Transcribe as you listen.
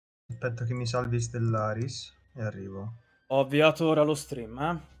aspetto che mi salvi Stellaris e arrivo. Ho avviato ora lo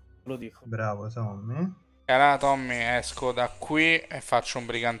stream, lo dico. Bravo Tommy. Cara Tommy, esco da qui e faccio un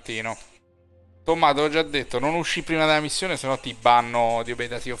brigantino. Tommaso, te l'ho già detto, non usci prima della missione, sennò ti banno di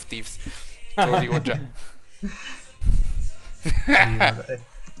da Sea of Thieves. Te lo dico già. Sì, vabbè.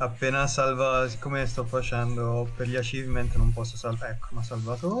 Appena salva, siccome sto facendo per gli achievement non posso salvare. Ecco, mi ha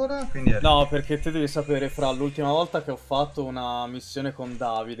salvato ora, quindi arrivo. No, perché te devi sapere, Fra, l'ultima volta che ho fatto una missione con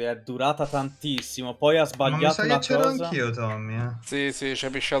Davide è durata tantissimo, poi ha Ma mi sbagliato sa che una c'ero cosa. anch'io, Tommy. Sì, sì, ci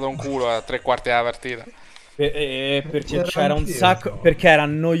hai pisciato un culo a 3 quarti della partita. Perché C'ero c'era un anch'io, sacco, Tommy. perché era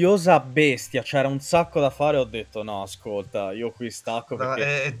noiosa a bestia, c'era un sacco da fare, ho detto no, ascolta, io qui stacco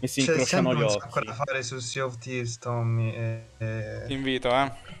perché mi si C'è incrociano sempre gli un sacco occhi. da fare su Sea of Thieves, Tommy. Ti invito,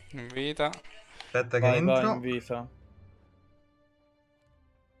 Invita. Aspetta che Vai, entro. invita.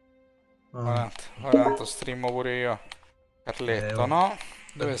 Ah, Ora tanto streamo pure io. Carletto, oh. no?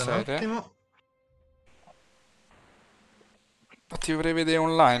 Dove Aspetta un sei te? attimo. Ma ti vorrei vedere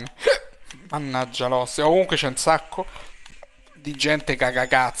online. Mannaggia l'ossa. Comunque c'è un sacco di gente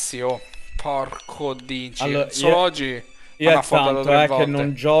cagacazzi, oh. Porco dinci. Allora, Solo io, oggi io hanno è affondato tanto 3 che volte.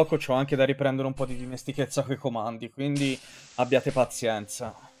 non gioco, c'ho anche da riprendere un po' di dimestichezza coi comandi, quindi abbiate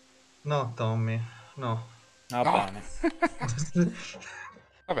pazienza. No, Tommy, no. Va No. bene.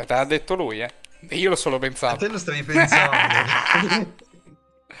 Vabbè, te l'ha detto lui, eh. E io l'ho solo A te pensato. lo stavi pensando.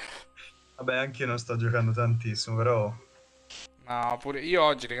 Vabbè, anche io non sto giocando tantissimo, però... No, pure io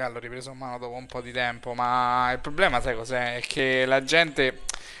oggi, raga, l'ho ripreso in mano dopo un po' di tempo, ma il problema, sai cos'è? È che la gente,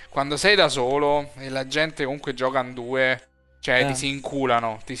 quando sei da solo e la gente comunque gioca in due, cioè Eh. ti si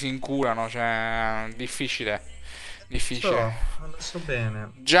inculano, cioè difficile, difficile. Lo so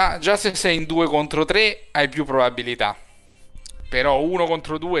bene. Già se sei in 2 contro 3 hai più probabilità, però 1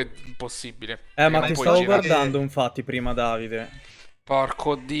 contro 2 è impossibile, perché Ma Ma non ti puoi stavo girare. guardando infatti... infatti prima, Davide.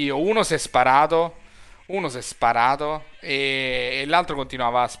 Porco Dio, uno si è sparato e l'altro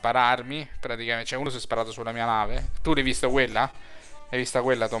continuava a spararmi, praticamente, cioè uno si è sparato sulla mia nave. Tu l'hai vista quella? Hai vista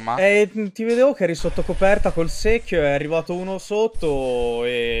quella, Tomma? Ti vedevo che eri sotto coperta col secchio, è arrivato uno sotto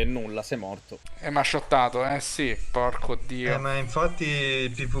e nulla, sei morto. E mi ha shottato, eh sì, porco Dio. Ma infatti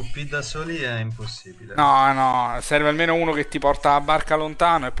il PvP da soli è impossibile. No, no, serve almeno uno che ti porta la barca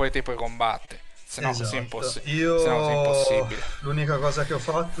lontano e poi ti puoi combattere. Se no così è Esatto. Se no così è Io impossibile. l'unica cosa che ho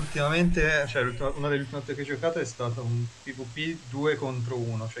fatto ultimamente, cioè una delle ultime volte che ho giocato è stato un PvP 2 contro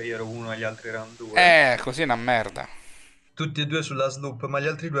 1, cioè io ero uno e gli altri erano due. Così è una merda. Tutti e due sulla sloop, ma gli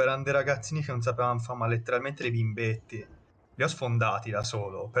altri due erano dei ragazzini che non sapevano fare, ma letteralmente le bimbetti. Li ho sfondati da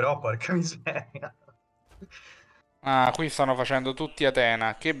solo, però porca miseria. Ah, qui stanno facendo tutti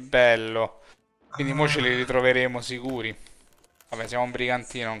Atena, che bello. Quindi mo ce li Ah, ritroveremo sicuri. Vabbè, siamo un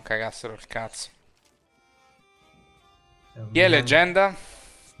brigantino, non cagassero il cazzo. è un Chi è brigante. leggenda?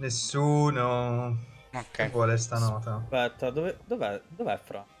 Nessuno. Ok. Che vuole sta nota? Aspetta, dov'è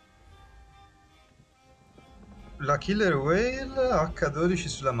Fra? La Killer Whale H12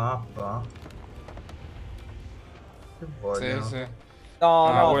 sulla mappa. Che Sì, vogliono? sì. No,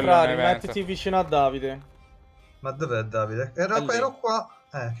 Ah, no, quello è Fra, un evento. rimettiti vicino a Davide. Ma dov'è Davide? È lì. Ero qua.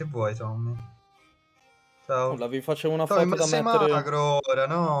 Che vuoi, Tommy? Ciao. Nulla, vi facevo una Tommy, foto ma da sei mettere. magro ora,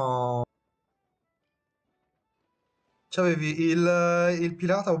 no? C'avevi il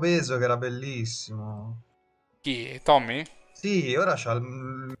pirata obeso che era bellissimo. Chi? Tommy? Sì, ora c'ha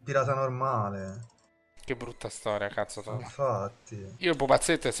il pirata normale. Che brutta storia, cazzo, Tommy. Infatti. Io il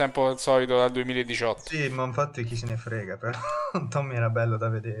pupazzetto è sempre il solito dal 2018. Sì, ma infatti chi se ne frega, però Tommy era bello da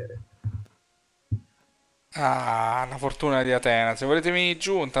vedere. Ah, la fortuna di Atena. Se volete venire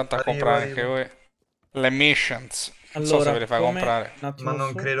giù, intanto a Arrivo, comprare anche arrivo. voi le missions. Non so se ve Allora, le fai come... comprare. Un Ma attimo non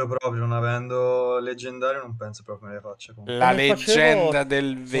su. credo proprio, non avendo leggendario, non penso proprio me le faccia La Come comprare. leggenda facevo...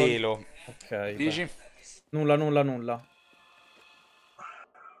 del velo. Ok, beh. Dici? Nulla.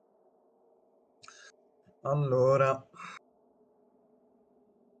 Allora,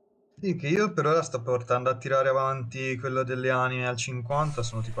 sì, che io per ora sto portando a tirare avanti quello delle anime al 50,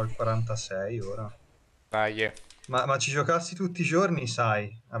 sono tipo al 46 ora. Dai, eh. Ma ci giocassi tutti i giorni,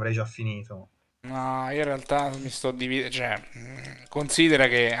 sai, avrei già finito. No, io in realtà mi sto dividendo. Cioè, considera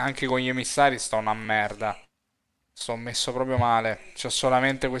che anche con gli emissari sto una merda. Sto messo proprio male. C'ho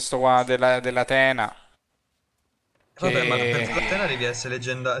solamente questo qua dell'Atena. Vabbè, ma per Che. Flattena devi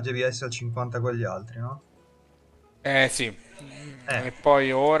essere al 50 con gli altri, no? Sì. Eh, E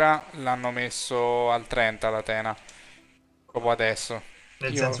poi ora l'hanno messo al 30 l'Atena. Proprio adesso.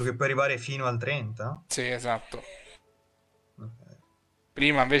 nel Io. senso che puoi arrivare fino al 30? Sì, esatto. Ok.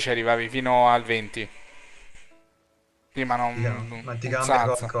 Prima invece arrivavi fino al 20. Prima Ma ti non cambia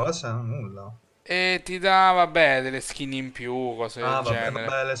salza. qualcosa? Nulla. E ti dà, vabbè, delle skin in più, cose del Vabbè, genere.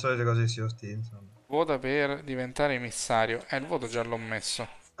 vabbè, le solite cose di Sea of Thieves. Vota per diventare emissario. Il voto già l'ho messo.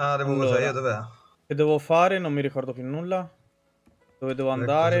 Ah, devo votare io, Allora, dov'è? che devo fare? Non mi ricordo più nulla. Dove devo Le cose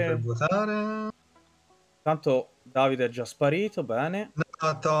per andare? votare. Tanto Davide è già sparito, bene.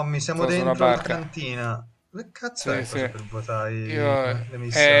 No, Tommy, siamo Sto sulla dentro la barca. cantina. Che cazzo Sì, è cosa sì. per votare Io... È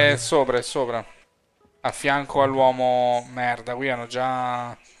l'emissario? sopra, è sopra. A fianco all'uomo merda. Qui hanno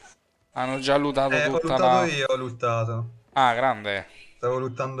già... Hanno già lootato Ho tutta luttato la... io, ho luttato. Ah, grande. Stavo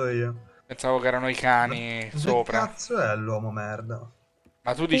luttando io. Pensavo che erano i Ma cani dove sopra. cazzo è l'uomo merda?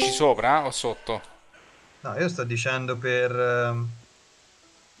 Ma tu dici sopra o sotto? No, io sto dicendo per Io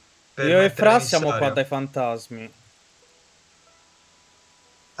e mettere Fra siamo qua l'emissario. dai fantasmi.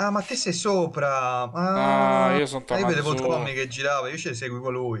 Ah, ma te sei sopra. No, io sono Io tornato vedevo su. Tommy che girava, io ci seguivo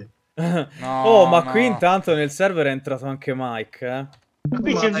lui. Oh, No, ma qui no. intanto nel server è entrato anche Mike, eh. Ma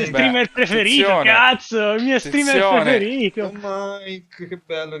qui c'è il mio Mike, Beh, streamer preferito, attenzione. cazzo! Il mio streamer Attenzione. oh preferito! Mike, che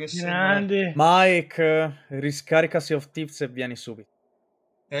bello che sei. Grande! Mike, riscarica Sea of Thieves e vieni subito.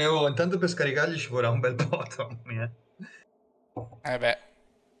 Intanto per scaricargli ci vorrà un bel po', Tommy. Beh,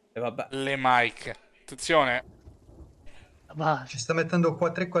 E vabbè. le mic. Attenzione. La base. Ci sta mettendo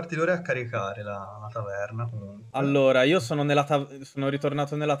qua 3 quarti d'ora a caricare la taverna comunque. Allora, io sono sono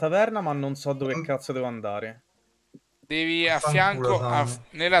ritornato nella taverna, ma non so dove cazzo devo andare. Devi a Fanculo, fianco, Tommy.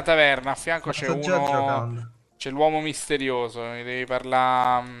 nella taverna, a fianco Ma c'è sto già uno. giocando. C'è l'uomo misterioso. Mi devi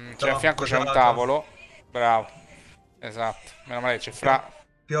parlare. Cioè, a No, fianco c'è un votato. tavolo. Bravo. Esatto. Meno male che c'è Fra.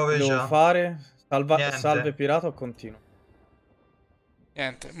 Piove Devo già. fare? Niente. Salve pirata o continuo?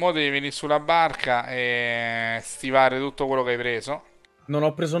 Niente. Mo' devi venire sulla barca e stivare tutto quello che hai preso. Non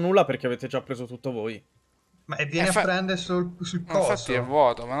ho preso nulla perché avete già preso tutto voi. Ma vieni a Fa- prendere sul No, infatti è coso.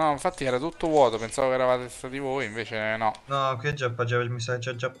 vuoto, ma no, infatti era tutto vuoto, pensavo che eravate stati voi, invece no. No, qui è già, mi sa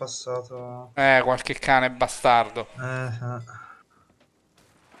che è già passato. Qualche cane bastardo. Eh.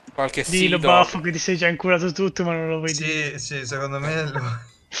 Qualche Dillo sito. baffo che ti sei già inculato tutto ma non lo vedi. Sì, sì, secondo me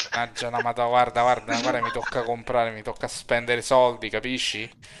Mannaggia la mata, guarda, mi tocca comprare, mi tocca spendere soldi, capisci?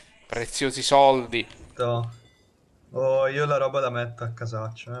 Preziosi soldi. No. Oh, io la roba la metto a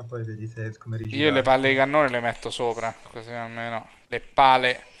casaccio, poi vedi te come Io le rigirare. palle di cannone le metto sopra, così almeno. Le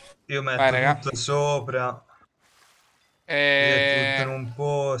pale. Io Vai, metto raga. tutto sopra, è tutto in un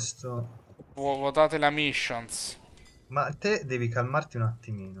posto. Votate la missions. Ma te devi calmarti un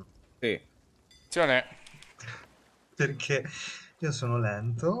attimino, Sì, Attenzione. perché io sono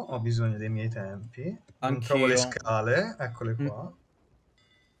lento, ho bisogno dei miei tempi, non trovo le anch'io. scale, eccole Mm. qua.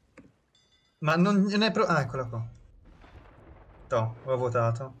 Ma non ne è Ah, eccola qua. No, ho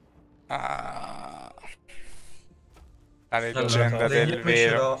votato. Ah, la Allora, leggenda le del legname ce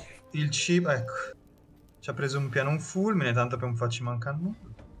vero. l'ho, il cibo, ecco. Ci ha preso un piano un fulmine, tanto per non farci mancare nulla.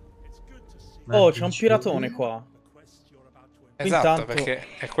 Oh, Metti c'è il un cibo piratone lì. qua. Esatto, Intanto- perché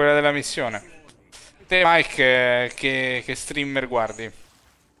è quella della missione. Te, Mike, che streamer guardi?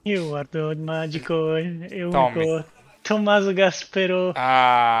 Io guardo il magico e Tommy. unico Tommaso Gaspero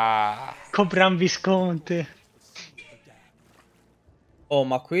Ah, Cobran Visconte. Oh,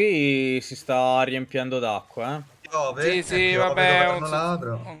 ma qui si sta riempiendo d'acqua, eh. Piove, sì, piove vabbè, governo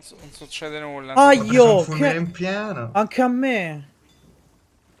ladro. non succede nulla. Ah, Ho preso un io! fulmine Che... in pieno. Anche a me!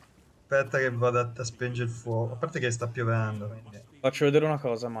 Aspetta che vado a spengere il fuoco. A parte che sta piovendo, quindi. Faccio vedere una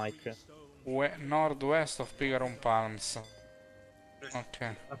cosa, Mike. Nord-west of Picaron Palms.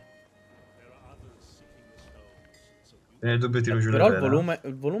 Ok. Nel dubbio tiro giù Però le vele.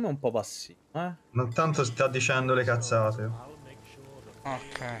 il volume è un po' bassino, eh. Non tanto sta dicendo le cazzate.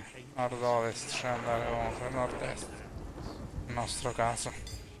 Ok, nord-ovest, c'è andare comunque, nord-est. Nel nostro caso.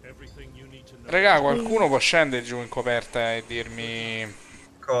 Raga, qualcuno può scendere giù in coperta e dirmi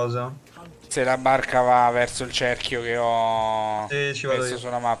Cosa? se la barca va verso il cerchio che ho Sì, ci vado messo io.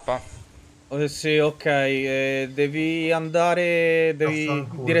 sulla mappa? Sì, ok, devi andare... Devi...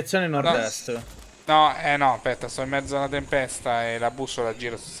 Vaffanculo. direzione nord-est. No, no, aspetta, sto in mezzo alla tempesta e la bussola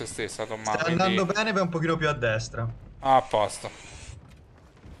gira su se stessa, Tommaso, Stai quindi... andando bene, vai un pochino più a destra. Ah, a posto.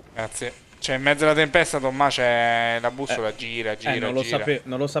 Grazie. Cioè, in mezzo alla tempesta, Tommaso, c'è la bussola, gira, non gira.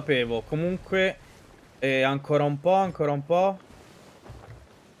 non lo sapevo. Comunque, ancora un po', ancora un po'.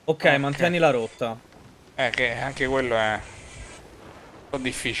 Ok, mantieni la rotta. Che anche quello è... un po'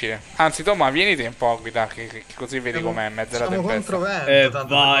 difficile. Anzi, Tommaso, vienite un po' a guidare, che così vedi com'è in mezzo alla Siamo tempesta. controvento,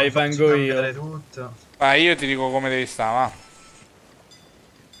 tanto vai, per non farci vengo io. cambiare tutto. Vai, io ti dico come devi stare, va.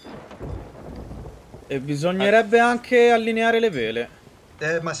 E bisognerebbe anche allineare le vele.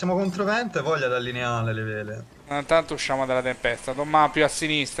 Ma siamo controvento e voglia di allineare le vele. Intanto usciamo dalla tempesta. Tommaso più a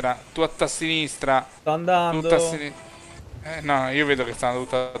sinistra, tu a sinistra, Sta andando. tutta a sinistra. No, io vedo che sta andando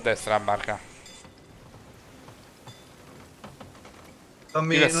tutta a destra la barca.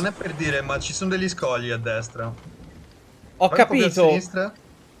 Tommy, non è per dire, ma ci sono degli scogli a destra. Ho Vai un po' più a capito. sinistra.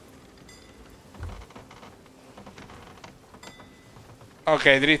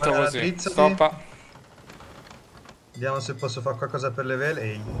 Ok, dritto Guarda, così. drizzati. Stoppa. Vediamo se posso fare qualcosa per le vele.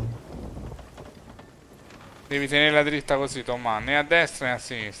 Ehi. Devi tenerla dritta così, Tomma. Né a destra né a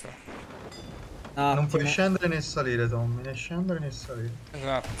sinistra. Non puoi Attimo. scendere né salire, Tommy. Né scendere né salire.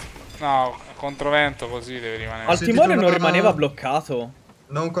 Esatto. No, controvento così deve rimanere. Al sentito timone non una- rimaneva bloccato.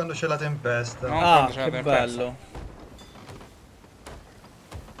 Non quando c'è la tempesta. No. Ah, quando c'è la che tempesta. bello.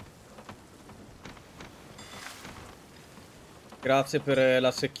 Grazie per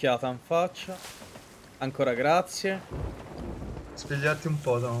la secchiata in faccia. Ancora grazie. Svegliarti un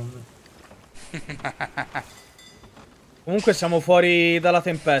po', Tommy. Comunque siamo fuori dalla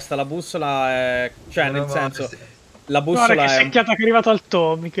tempesta. La bussola è... Cioè, Meno nel male, senso... sì. La Guarda bussola che è... secchiata che è arrivato al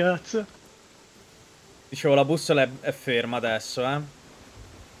Tommy, cazzo. Dicevo, la bussola è ferma adesso, eh.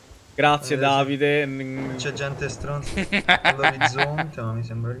 Grazie, Sì. Davide. C'è gente stronza all'orizzonte, ma mi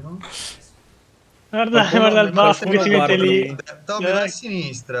sembra di no. Guarda, Qualcuno- guarda il baffo che qualcuno si mette guarda lì. Tommy, vai a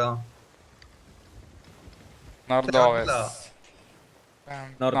sinistra. Nord-ovest. Là.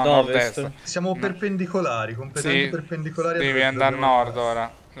 No, Nord-ovest. nord-est. Siamo perpendicolari, completamente Sì, perpendicolari a devi dove andare a dobbiamo nord andare.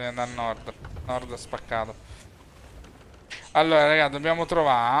 ora. Devi andare a nord. Nord spaccato. Allora, raga, dobbiamo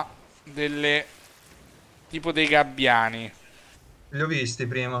trovare delle... tipo dei gabbiani. Li ho visti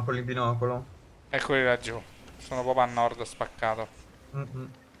prima con il binocolo. Eccoli laggiù. Sono proprio a nord spaccato. Mm-mm.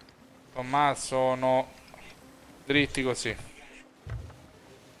 Ma sono dritti così.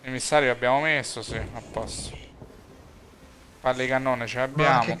 Emissario abbiamo messo, sì, a posto. Palle di cannone ce Ma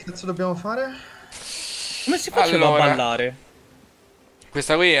l'abbiamo. che cazzo dobbiamo fare? Come si faceva Allora, a ballare?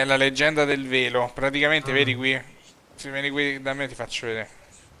 questa qui è la leggenda del velo. Praticamente, vedi qui. Se vieni qui da me ti faccio vedere.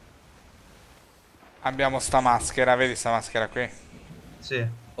 Abbiamo sta maschera, vedi sta maschera qui? Sì.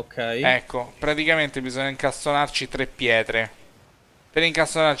 Ok. Ecco, praticamente bisogna incastonarci 3 pietre. Per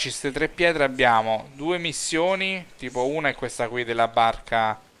incastonarci queste 3 pietre abbiamo 2 missioni, tipo una è questa qui della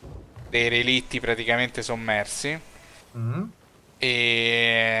barca dei relitti praticamente sommersi. Mm.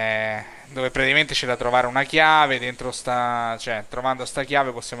 E dove praticamente c'è da trovare una chiave dentro sta, cioè trovando sta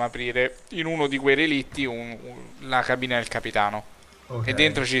chiave possiamo aprire in uno di quei relitti la cabina del capitano. Ok. E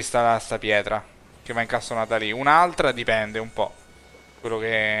dentro ci sta sta pietra che va incastonata lì. Un'altra dipende un po'. Quello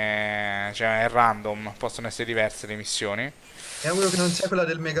che cioè è random, possono essere diverse le missioni. E auguro che non sia quella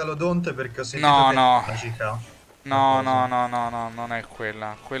del megalodonte perché ho sentito No, che no. è magica. No, no, no, no, no, non è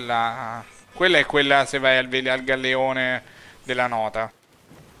quella. Quella è quella se vai al galeone della nota.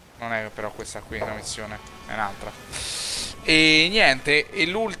 Non è però questa qui la missione, è un'altra. E niente, e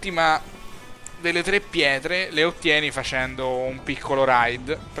l'ultima delle 3 pietre le ottieni facendo un piccolo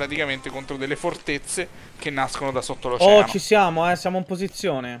raid, praticamente contro delle fortezze che nascono da sotto l'oceano. Oh, ci siamo, siamo in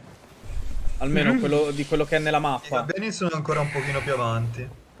posizione. Almeno di quello che è nella I mappa. gabbiani sono ancora un pochino più avanti.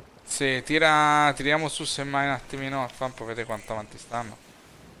 Sì, tiriamo su semmai un attimino, fa un po' vedere quanto avanti stanno.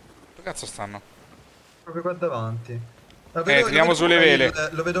 Dove cazzo stanno? Proprio qua davanti. Tiriamo sulle vele.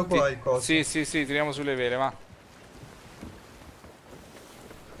 Lo vedo qua il coso. Sì, sì, sì, tiriamo sulle vele, va.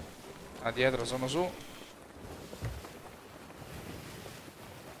 Da dietro sono su.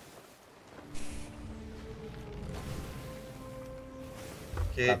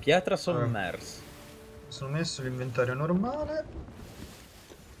 Che La pietra sommersa. sono messo l'inventario normale.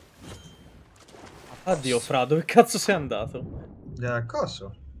 Addio, Fra, dove cazzo sei andato?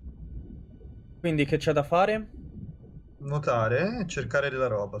 Coso. Quindi che c'è da fare? Nuotare e cercare della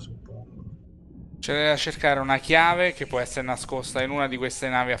roba, suppongo. C'è da cercare una chiave che può essere nascosta in una di queste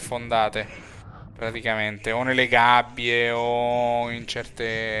navi affondate. Praticamente. O nelle gabbie o in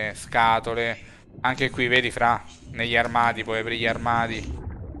certe scatole. Anche qui, vedi, Fra, negli armadi, puoi aprire gli armadi.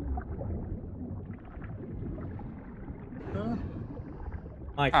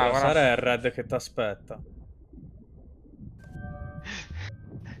 Mike, Ah, la guarda. Sara è il Red che ti aspetta.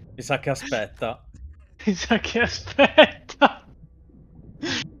 Mi sa che aspetta. Mi sa che aspetta.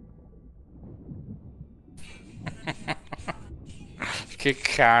 Che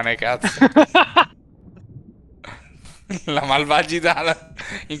cane, cazzo. La malvagità.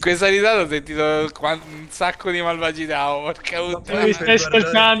 In questa risata ho sentito un sacco di malvagità. Oh, porca Se puttana. mi stai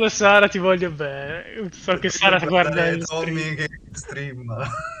ascoltando, Sara, ti voglio bene. So che Sara guarda il Tommy stream. che stream.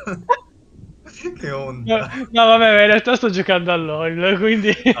 Che No, onda. no, vabbè, ma in realtà sto giocando a LOL, quindi...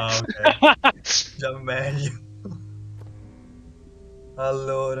 Ah, ok. Già meglio.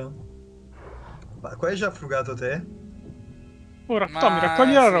 Allora. Ma qua hai già frugato te? Ora, Ma Tommy,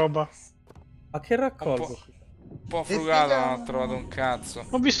 raccogli la sì. roba. Ma che raccolgo? Un po' frugato, non ho trovato un cazzo.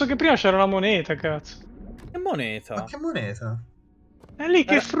 Ho visto che prima c'era una moneta, cazzo. Che Ma moneta? che moneta? È lì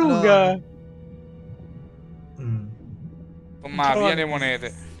che fruga! No. Mm. Ma via le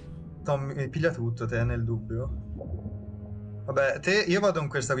monete. Tommy, piglia tutto te nel dubbio. Vabbè, io vado in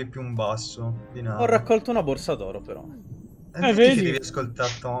questa qui più in basso di Ho nave. raccolto una borsa d'oro, però. Vedi che Vedi? devi ascoltare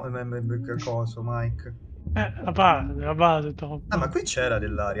che coso, Mike. La base, top. Ah, ma qui c'era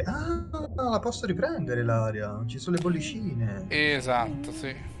dell'aria. Ah, la posso riprendere l'aria. Ci sono le bollicine. Esatto,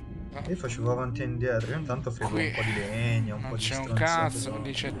 sì. Io facevo avanti e indietro. Io intanto frego Qui un po' di legna, un non po' di c'è un stronzate. cazzo.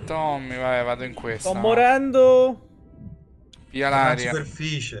 Lì c'è Tommy. Vabbè, vado in Sto questa. Va. morendo. Via Torna in l'aria.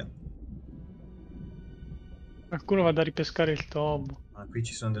 superficie. Qualcuno vada a ripescare il tobo. Ah, qui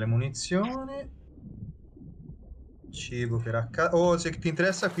ci sono delle munizioni. Cibo per Oh, se ti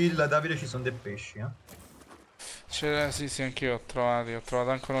interessa qui, la Davide, ci sono dei pesci, Sì, sì, anch'io ho trovato. Ho trovato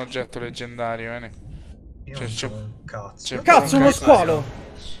anche un oggetto leggendario. Io C'è, non c'è, so un c'è cazzo. pure Cazzo, uno cazzo. squalo. Ho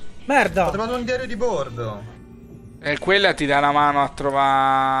Merda. trovato un diario di bordo. E quella ti dà la mano a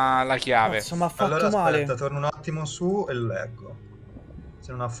trovare la chiave. Cazzo, mi ha fatto Allora aspetta, male. torno un attimo su e leggo.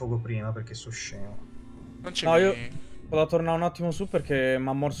 Se non affogo prima, perché sono scemo. Non ci No, io mi... vado a tornare un attimo su perché mi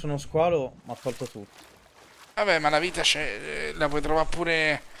ha morso uno squalo, mi ha tolto tutto. Vabbè, ma la vita c'è. La puoi trovare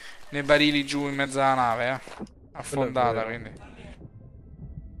pure nei barili giù in mezzo alla nave, affondata, vero. quindi.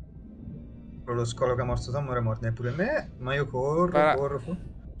 Quello squalo che ha morso Tom ora è morto pure me, ma io corro, Spara... corro. Se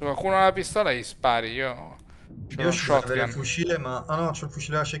qualcuno ha la pistola gli spari, io ho Io lo ci vorrei avere il shotgun. fucile, ma... Ah no, c'ho il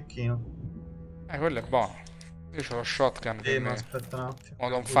fucile da cecchino. Quello è buono. Io ho lo shotgun, Ma quindi aspetta un attimo.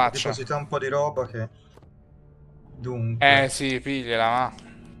 modo in Devo faccia. depositare un po' di roba che... Dunque... Sì, pigliala, ma. Qui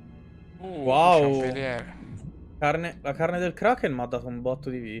c'è un Wow. veliere. La carne del Kraken mi ha dato un botto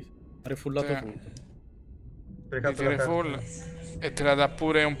di vita. Ha rifullato Sì. tutto. Sprecato la Tiri full carta. e te la dà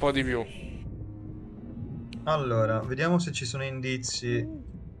pure un po' di più. Allora, vediamo se ci sono indizi.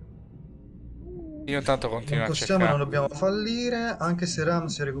 Io intanto Non continuo a possiamo e non cercare. dobbiamo fallire, anche se Ram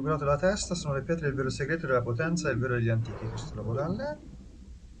si è recuperato la testa, sono le pietre del vero segreto della potenza e del vero degli antichi. Questo lo vuole lei.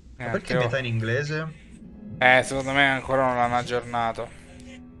 Ma perché Niente, oh. metà in inglese? Secondo me ancora non l'hanno aggiornato.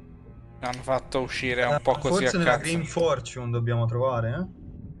 L'hanno fatto uscire un po' così a Forse nella cazzo. Green Fortune dobbiamo trovare,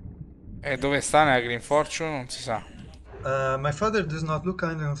 E dove sta nella Green Fortune? Non si sa. My father does not look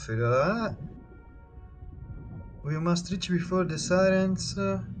kindly on Fidel. We must reach before the sirens.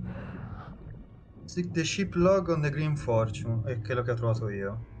 Stick the ship log on the Green Fortune. È quello che ho trovato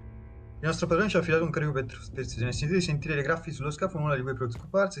io. Il nostro padrone ci ha affidato un carico per spedizione. Sentite di sentire le graffi sullo scafo, nulla di cui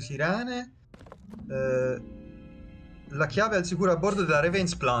preoccuparsi. Sirene. La chiave al sicuro a bordo della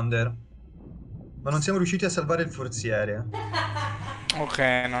Raven's Plunder. Ma non siamo riusciti a salvare il forziere. Ok,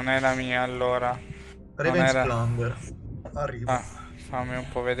 non è la mia allora. Non Raven's era. Plunder. Arrivo. Fammi un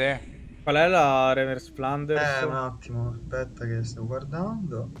po' vedere. Qual è la Reverse Splendors? Un attimo, aspetta che sto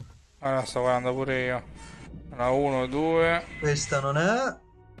guardando. Ora sto guardando pure io. Allora, 1, 2. Questa non è.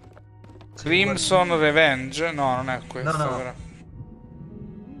 Crimson Revenge? No, non è questa, No. però.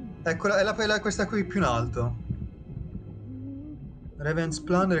 Eccola, questa qui più in alto. Raven's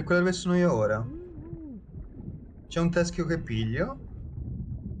Plunder è quella dove sono io ora. C'è un teschio che piglio.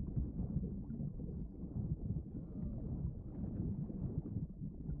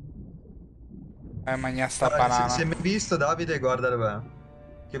 Magna sta banana. Se mi hai visto, Davide, guarda dov'è.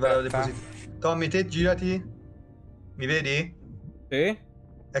 Che vado a Aspetta. depositare. Tommy, te girati. Mi vedi? Sì?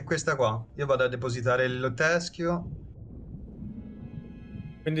 È questa qua. Io vado a depositare il teschio.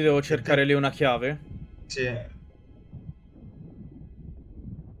 Quindi devo cercare lì una chiave? Sì.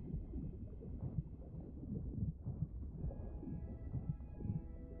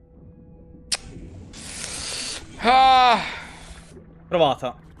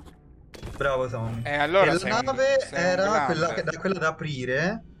 Trovata. Bravo Tommy. Allora E sei la nave sei un era grande. quella da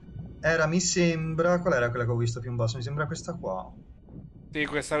aprire. Era, mi sembra. Qual era quella che ho visto più in basso? Mi sembra questa qua. Sì,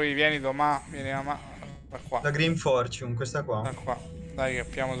 questa qui, vieni domani, vieni a da qua. La Green Fortune, questa qua. Da qua. Dai che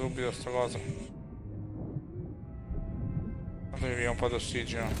apriamo subito sto coso. Fatemi via un po'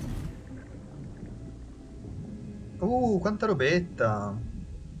 d'ossigeno. Quanta robetta.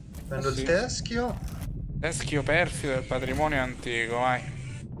 Prendo il Sì. teschio. Teschio perfido del patrimonio antico, vai.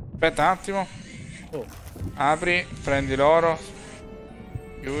 Aspetta un attimo. Oh. Apri, prendi l'oro.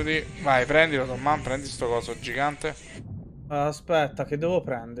 Chiudi. Vai, prendilo, Tomman, prendi sto coso gigante. Aspetta, che devo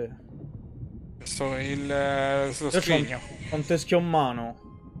prendere? Lo Io scrigno. c'ho un teschio in mano.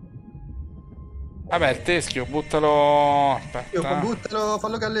 Vabbè, il teschio, buttalo. Io Aspetta. buttalo,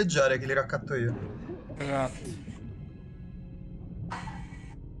 fallo galleggiare che li raccatto io. Esatto.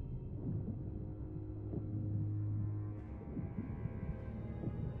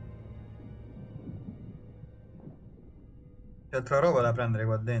 C'è altra roba da prendere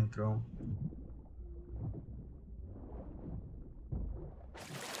qua dentro.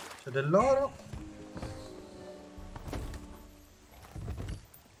 C'è dell'oro.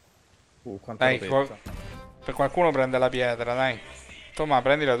 Quanta Dai, robetta. per qualcuno prende la pietra, dai. Tomma,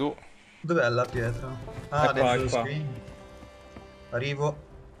 prendila tu. Dov'è la pietra? Ah, È qua, dentro è lo qua. screen. Arrivo.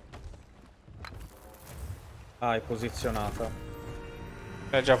 Ah, è posizionata.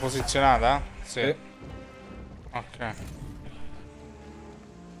 È già posizionata? Sì. Sì. Ok.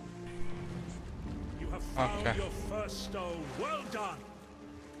 You have found Ok. your first stone. Well done.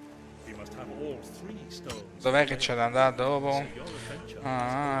 We must have all 3 stones. Dov'è che c'è da andare dopo? Your adventure.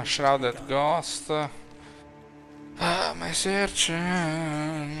 Ah, Shrouded Ghost. Ah, my search.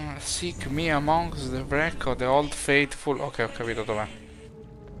 Seek me amongst the wreck of the old faithful. Ok, ho capito dov'è.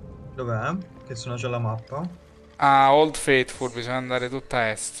 Dov'è? Che sono già la mappa. Ah, Old Faithful, bisogna andare tutta a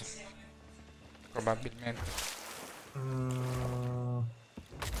est. Probabilmente. Mm.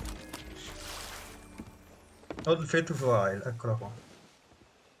 Old Faithful Isle, eccola qua.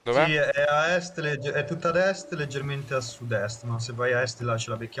 Dov'è? Sì, è a est, è tutta ad est, leggermente a sud-est, ma se vai a est là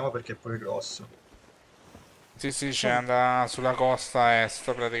ce la becchiamo perché è pure grosso. Sì, sì, c'è andata sulla costa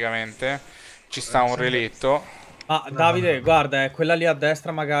est praticamente. Ci sta Mi un sembra- relitto. Ah, una Davide, banana. guarda, è quella lì a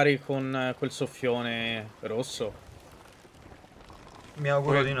destra magari con quel soffione rosso. Mi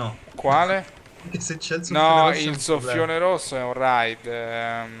auguro di no. Quale? Perché se c'è il soffione No, rosso è il un problema. soffione rosso è un raid.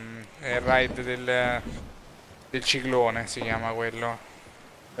 È il raid del ciclone, si chiama quello.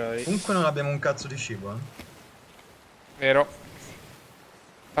 Ok. Comunque non abbiamo un cazzo di cibo, Vero?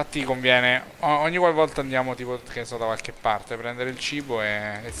 Infatti conviene, ogni qualvolta andiamo tipo, che ne so, da qualche parte, prendere il cibo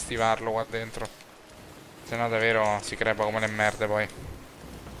e stivarlo qua dentro. Se no davvero si crepa come le merde poi.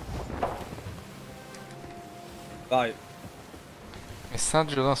 Vai.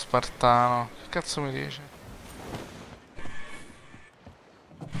 Messaggio da Spartano. Che cazzo mi dice?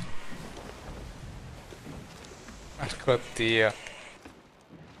 Ecco Dio.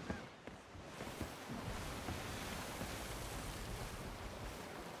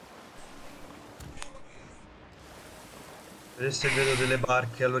 Vedete se vedo delle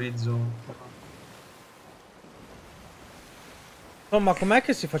barche all'orizzonte. Insomma, com'è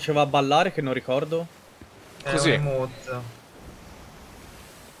che si faceva a ballare che non ricordo? È un Così, emote.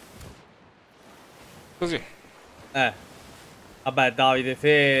 Eh. Vabbè, Davide,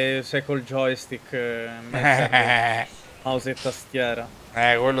 te sei col joystick, me serve mouse e tastiera.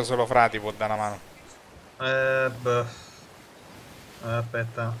 quello solo Frati può dare una mano. Beh.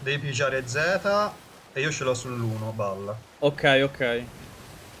 Aspetta, devi pigiare Z e io ce l'ho sull'1, balla. Ok, ok.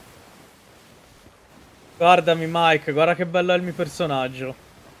 Guardami, Mike, guarda che bello è il mio personaggio.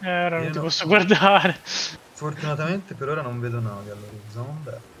 Ora non Io ti no. posso guardare. Fortunatamente per ora non vedo navi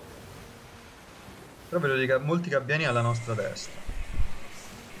all'orizzonte. Però vedo molti gabbiani alla nostra destra.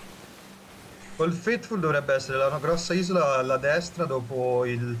 Col Faithful dovrebbe essere la grossa isola alla destra dopo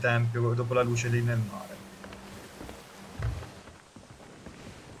il tempio, dopo la luce lì nel mare.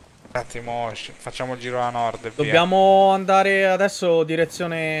 Un attimo, facciamo il giro a nord e via. Dobbiamo andare adesso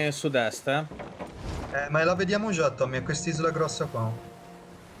direzione sud-est, eh? Ma la vediamo già, Tommy, è quest'isola grossa qua.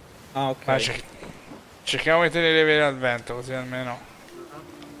 Ah, Ma ok. cerchiamo di tenere vere al vento, così almeno.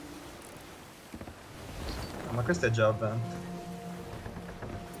 Ah, ma questo è già a vento.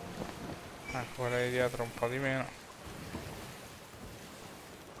 Ecco, quella di dietro un po' di meno.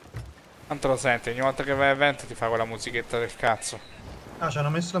 Tanto lo senti, ogni volta che vai a vento ti fa quella musichetta del cazzo. Ah, ci hanno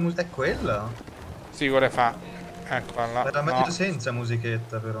messo la musica. È quella? Sì, quella fa. Eccola là. Era No, meglio senza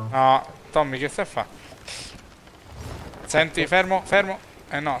musichetta, però. no, Tommy, che stai a fa? Senti, fermo, fermo.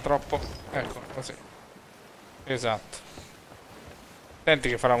 Eh no, troppo. Ecco, così. Esatto. Senti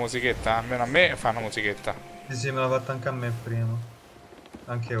che fa la musichetta? Almeno a me fa una musichetta. Sì, sì, me l'ha fatta anche a me prima.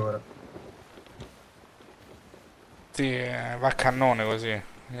 Anche ora. Sì, va a cannone così.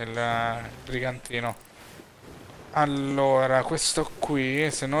 Il brigantino. Allora, questo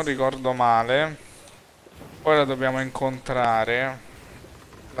qui, se non ricordo male, ora dobbiamo incontrare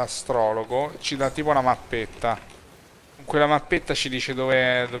l'astrologo. Ci dà tipo una mappetta. Con quella mappetta ci dice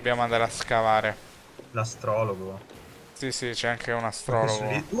dove dobbiamo andare a scavare. L'astrologo. Sì, sì, c'è anche un Ma questo astrologo.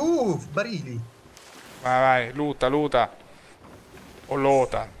 lì. Barili! Vai, vai, luta, luta. O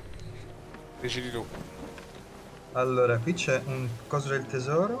lota. Decidi tu. Allora, qui c'è un coso del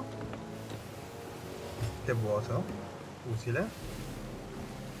tesoro. Che è vuoto. Utile.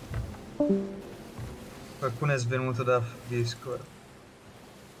 Qualcuno è svenuto da Discord.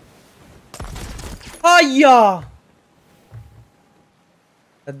 Aia!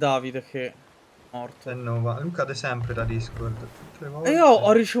 È Davide che è morto. E no, lui cade sempre da Discord. Tutte le E volte. io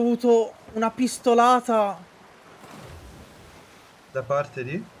ho ricevuto una pistolata. Da parte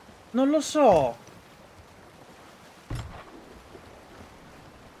di? Non lo so.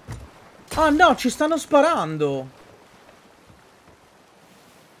 Ah no, ci stanno sparando.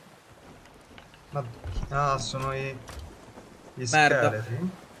 Ma... Ah, sono gli Merda. scheletri?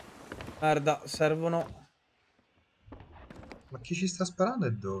 Merda, servono... Ma chi ci sta sparando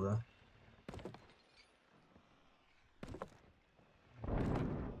e dove?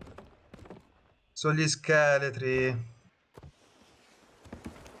 Sono gli scheletri.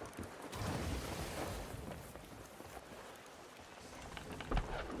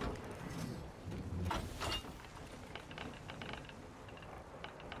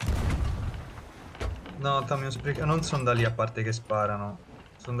 No, Tommy, non sono da lì a parte che sparano.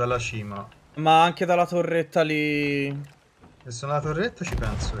 Sono dalla cima. Ma anche dalla torretta lì... Se sono alla torretta ci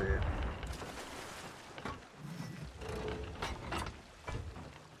penso io.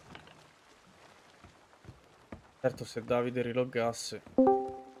 Certo, se Davide riloggasse.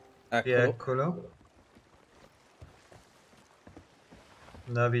 Eccolo. Rieccolo.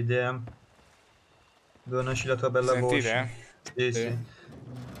 Davide, donaci la tua Mi bella voce. sentite? Sì, Sì. sì.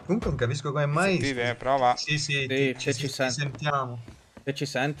 Comunque non capisco come Mi mai... sentite? Prova. Sì, sì, Sì, te ci ti sento. sentiamo. Te ci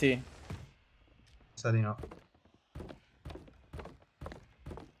senti? Sa di no.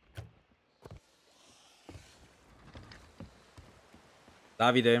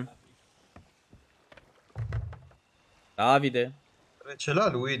 Davide? Davide? Ce l'ha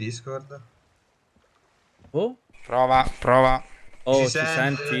lui Discord? Oh? Prova, prova. Ci Oh, ci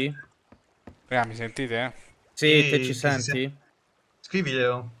sente? senti? Raga, mi sentite? Sì, te ci Sì, ti si senti?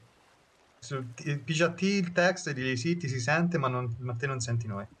 Scriviglielo. Pigia T il text e digli sì, ti si sente, ma te non senti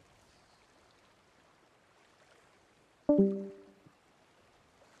noi.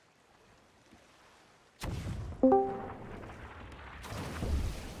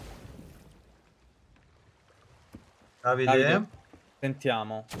 Davide? Davide?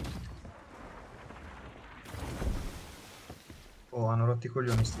 Sentiamo. Oh, hanno rotto i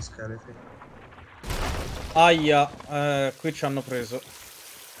coglioni sti scheletri. Aia, qui ci hanno preso.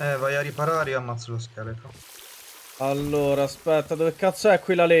 Vai a riparare e ammazzo lo scheletro. Allora, aspetta, dove cazzo è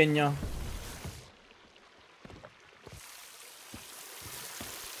qui la legna?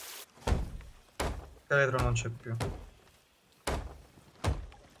 Scheletro non c'è più.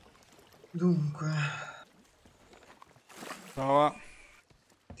 Dunque... Prova.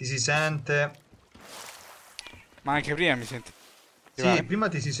 Ti si sente? Ma anche prima mi senti. Sì, prima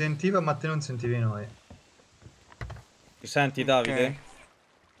ti si sentiva, ma te non sentivi noi. Ti senti, Ok. Davide?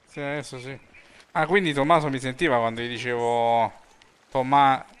 Sì, adesso sì. Ah, quindi Tommaso mi sentiva quando gli dicevo...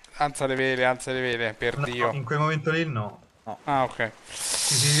 alza le vele, per No, Dio. in quel momento lì no. No. Ah, ok.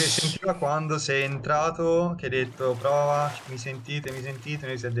 Ti si sentiva quando sei entrato, che hai detto prova, mi sentite,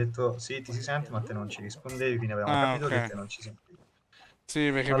 noi si è detto sì, ti si sente, ma te non ci rispondevi, quindi avevamo Ah, capito che ok. te non ci sentivi. Sì,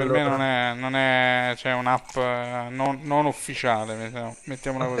 perché per me Allora, non è, cioè, un'app non ufficiale,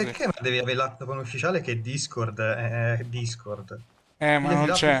 mettiamola ma così. perché devi avere l'app con ufficiale che Discord è Discord? Ma Pigliati non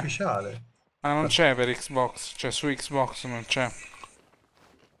l'app c'è. ufficiale. Ma non c'è per Xbox, cioè su Xbox non c'è.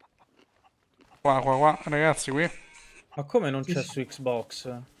 Qua, ragazzi, qui. Ma come non Sì, c'è sì. su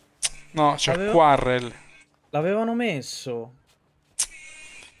Xbox? No, c'è L'aveva- Quarrel. L'avevano messo.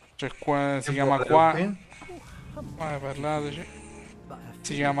 C'è qua, Che si chiama vuole lui qua. qui? Parlateci.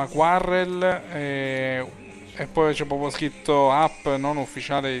 Si chiama Quarrel e poi c'è proprio scritto app non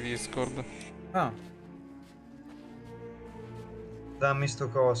ufficiale di Discord. Ah, Dammi sto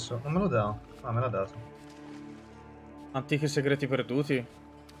coso. Non me lo dà. Ah, me l'ha dato. antichi segreti perduti.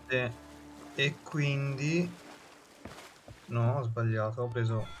 Sì. E quindi... No, ho sbagliato, ho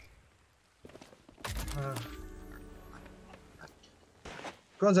preso... eh.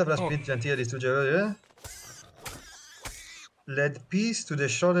 Cosa avrà Oh, spinto l'antica a distruggere? Led peace to the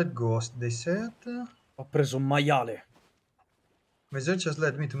shrouded ghost, they said. Ho preso un maiale. Research has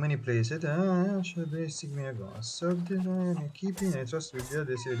led me to many places. Should be seeking a ghost. Served in keeping I trust with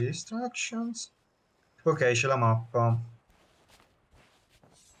the series di instructions. Ok, c'è la mappa.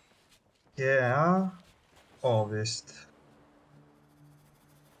 Che è a ovest.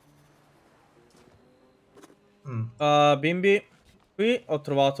 Mm. Bimbi, qui ho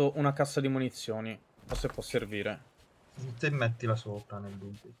trovato una cassa di munizioni. Non so se può servire. Te mettila sopra nel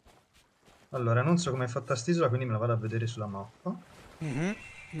dubbio. Allora, non so come è fatta st'isola, quindi me la vado a vedere sulla mappa. mhm.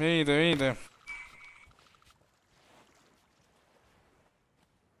 Venite.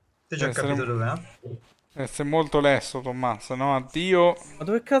 Te già Deve capito essere, dov'è? deve essere molto lesto, Tommaso, no? Addio. Ma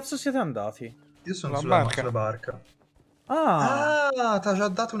dove cazzo siete andati? Io sono La sulla barca. barca. Ah, Ah, ti ha già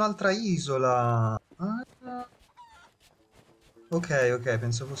dato un'altra isola. Ah. Ok, ok,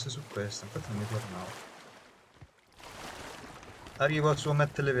 pensavo fosse su questa. Infatti non mi tornavo. Arrivo al suo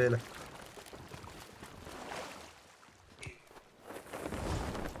mette le vele.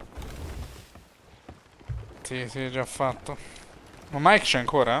 Sì, sì, già fatto. Ma Mike c'è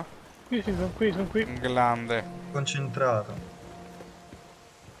ancora? Sì, sì, sono qui, sono qui. Un grande. Concentrato.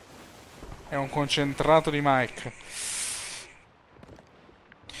 È un concentrato di Mike.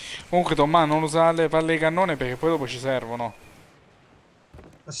 Comunque, Tommaso, non usare le palle di cannone perché poi dopo ci servono.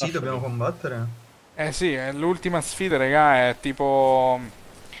 Ah sì, Lascio dobbiamo lì. combattere? Eh sì, è l'ultima sfida, raga, è tipo...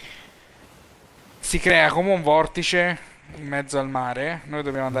 Si crea come un vortice in mezzo al mare. Noi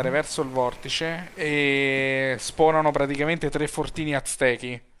dobbiamo andare Mhm. verso il vortice e spawnano praticamente 3 fortini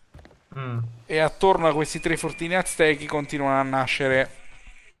aztechi. Mm. E attorno a questi 3 fortini aztechi continuano a nascere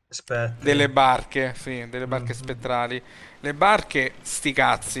Spettri. delle barche, sì, delle barche Mhm. spettrali. Le barche, sti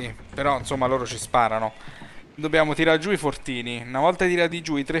cazzi, però insomma loro ci sparano. Dobbiamo tirare giù i fortini. Una volta tirati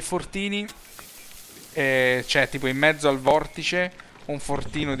giù i 3 fortini, c'è tipo in mezzo al vortice un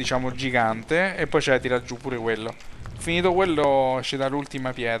fortino, diciamo, gigante. E poi c'è da tirare giù pure quello. Finito quello, ci dà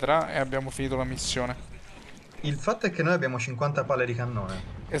l'ultima pietra e abbiamo finito la missione. Il fatto è che noi abbiamo 50 palle di cannone.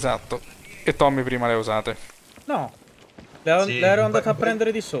 Esatto. E Tommy prima le ha usate. No, le Sì, ero andata a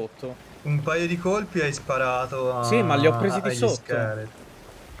prendere di sotto. un paio di colpi hai sparato Sì, ma li ho presi di agli sotto. scheletri.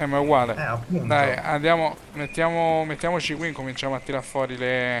 Ma è uguale. Dai, Appunto. andiamo, mettiamoci qui e cominciamo a tirar fuori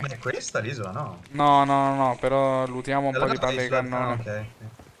le... Ma è questa l'isola, no? No, no, no, no, però lutiamo un po' Allora di palle di l'isola... Ah, cannone. ok. Sì.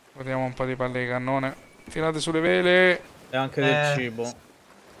 Lutiamo un po' di palle di cannone. Tirate sulle vele. E anche del Eh, cibo.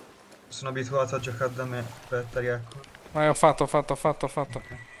 sono abituato a giocare da me. Aspetta, riecco. Vai, ho fatto.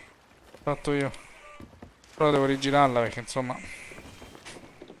 Ok. Fatto io. Però devo rigirarla perché insomma...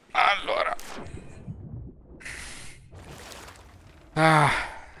 Allora. Ah,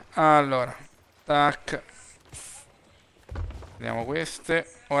 allora. Tac. Vediamo queste.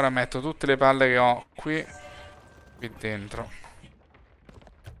 Ora metto tutte le palle che ho qui dentro.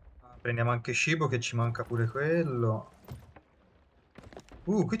 Prendiamo anche cibo che ci manca pure quello.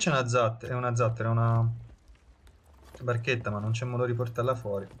 Qui c'è una zattera. È una zattera, una barchetta, ma non c'è modo di portarla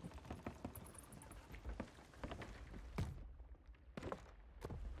fuori.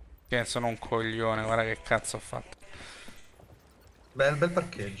 Che sono un coglione, guarda che cazzo ho fatto. Bel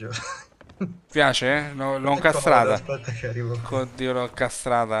parcheggio. Piace? L'ho È comodo, incastrata. aspetta che arrivo qui. Oddio, l'ho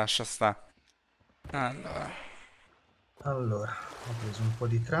incastrata, lascia sta. Allora. Allora, ho preso un po'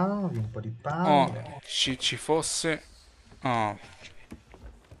 di travi, un po' di Oh, palle. ci fosse... Oh,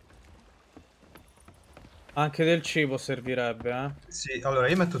 Anche del cibo servirebbe, eh. Sì, allora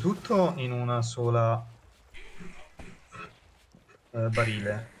io metto tutto in una sola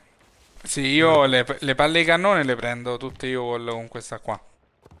barile. sì, Voi- io le palle di cannone le prendo tutte io con questa qua.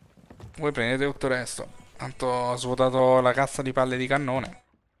 Voi prendete tutto il resto. Tanto ho svuotato la cassa di palle di cannone.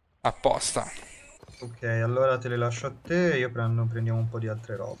 Apposta. Ok, allora te le lascio a te e io prendiamo un po' di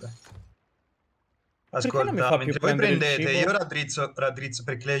altre robe. Perché non mi Ascolta, fa più mentre voi prendere il prendete, io cibo? raddrizzo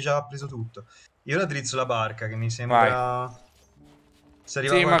perché lei già ha preso tutto. Io raddrizzo la barca che mi Vai. sembra... Se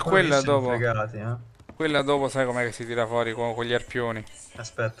arriva Sì, ma qualcuno lì quella siamo dopo. fregati, eh. Quella dopo sai com'è che si tira fuori con gli arpioni.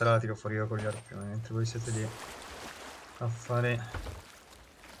 Aspetta, la tiro fuori io con gli arpioni, mentre voi siete lì a fare...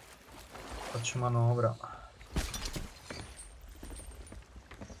 Faccio manovra.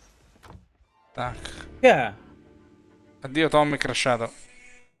 Tac. Che è? Addio Tom, è crashato.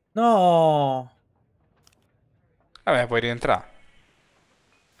 No! Vabbè, puoi rientrare.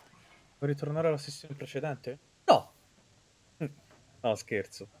 Vuoi ritornare alla sessione precedente? No! No,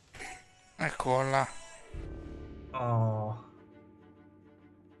 scherzo. Eccola. Oh,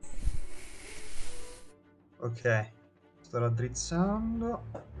 ok. Sto raddrizzando.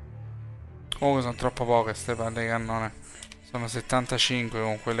 Comunque sono troppo poche ste palle di cannone. Sono 75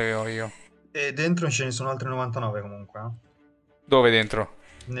 con quelle che ho io. E dentro ce ne sono altre 99 comunque, Dove dentro?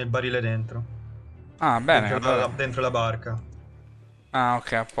 nel barile dentro. Ah, bene, allora. Dentro la barca. Ah,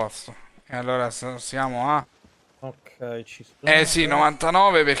 ok, a posto. E allora siamo a... Ok, ci Eh sono. sì,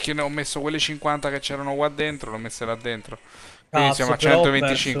 99 perché ne ho messo quelle 50 che c'erano qua dentro, l'ho messe là dentro. Quindi siamo Cazzo, a però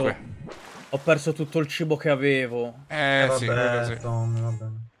 125. ho perso tutto il cibo che avevo. E Sì, quello sì. vabbè, Tommy, va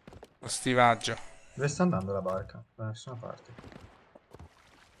bene. Lo stivaggio. Dove sta andando la barca? Da nessuna parte.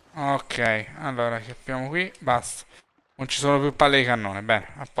 Ok, allora chiappiamo qui, basta. Non ci sono più palle di cannone, bene,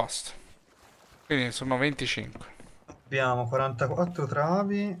 a posto. Quindi sono 25. Abbiamo 44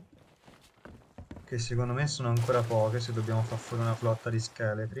 travi, che secondo me sono ancora poche se dobbiamo far fuori una flotta di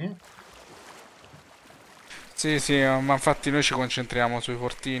scheletri. Sì, sì, ma infatti noi ci concentriamo sui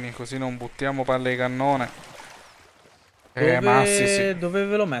fortini, così non buttiamo palle di cannone. Ma sì, sì. Dove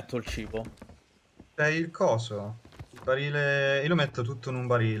ve lo metto il cibo? C'è il coso, il barile... Io lo metto tutto in un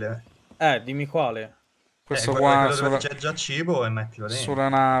barile. Dimmi quale. Questo Guarda qua quello dove c'è già cibo e mettilo sulla dentro.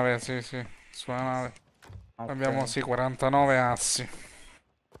 nave, sì, sì, sulla nave. Ok. Abbiamo sì 49 assi.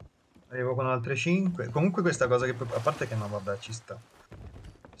 Arrivo con altre 5. Comunque questa cosa che... A parte che no, vabbè, ci sta.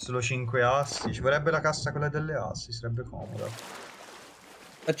 Solo 5 assi. Ci vorrebbe la cassa quella delle assi, sarebbe comoda.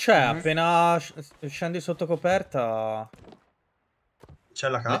 Cioè, Mhm. appena scendi sotto coperta... C'è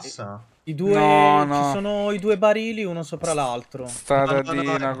la le- cassa? I No, due... Ci no. sono i due barili uno sopra l'altro. State a No, no,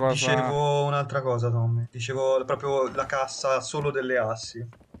 dire una cosa. dicevo un'altra cosa, Tommy. Dicevo proprio la cassa solo delle assi,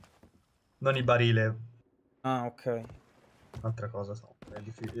 non il barile. Ah, ok. Un'altra cosa,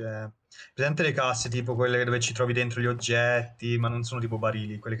 presente le casse tipo quelle dove ci trovi dentro gli oggetti, ma non sono tipo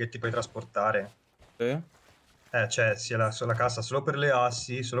barili, quelle che ti puoi trasportare. Sì. Cioè, sia la cassa solo per le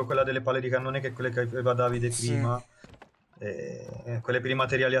assi, solo quella delle palle di cannone che è quelle che aveva Davide Sì. prima. Quelle per i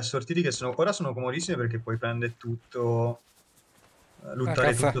materiali assortiti che ora sono comodissime perché puoi prendere tutto, La lottare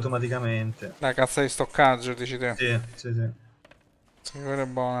cazza. tutto automaticamente. La cazza di stoccaggio, dici te. Sì, sì, sì. Sì, quella è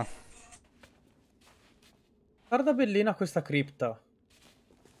buona. Guarda bellina questa cripta.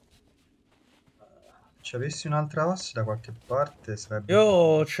 Se avessi un'altra asse da qualche parte sarebbe Io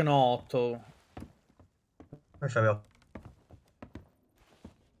comodo. ce n'ho 8. Come fai a...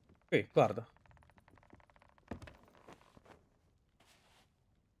 Qui, guarda.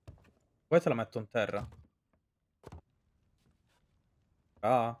 Poi te la metto in terra.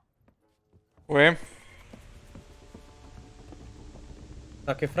 Ah. Uè?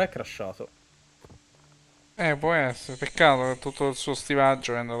 Sa che Fra è crashato. Può essere. Peccato che tutto il suo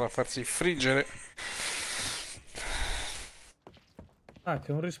stivaggio è andato a farsi friggere. Ah,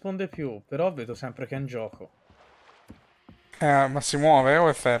 che non risponde più. Però vedo sempre che è in gioco. Ma si muove o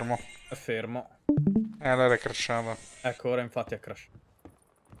è fermo? È fermo. Allora è crashato. Ecco, ora infatti è crashato.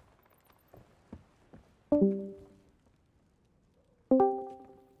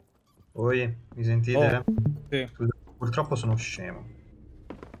 Voi mi Oh, sentite? sì. Scusa, purtroppo sono scemo.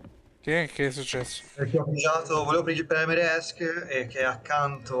 Che è successo? Perché ho pigiato, volevo premere ESC e che è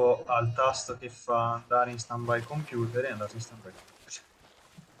accanto al tasto che fa andare in standby computer è andato in standby computer.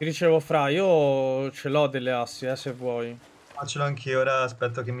 Ti dicevo, Fra, io ce l'ho delle assi, se vuoi. Faccelo anch'io, ora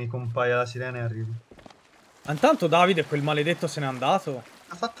aspetto che mi compaia la sirena e arrivo. Ma intanto Davide, quel maledetto, se n'è andato.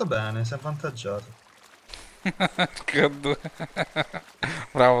 Ha fatto bene, si è avvantaggiato. Che due.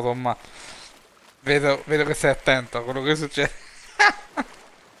 Bravo Tomma. Vedo che sei attento a quello che succede.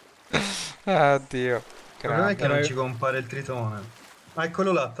 Oddio. Il problema è che Grande. non Era... ci compare il tritone. Ah,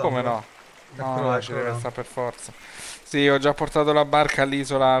 eccolo là, Come Tom. no? No, Eccolo là, no, ci eccolo deve là. stare per forza. Sì, ho già portato la barca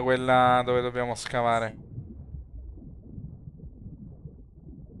all'isola, quella dove dobbiamo scavare.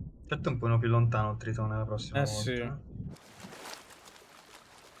 Certo è un po' più lontano il tritone la prossima Eh sì. volta.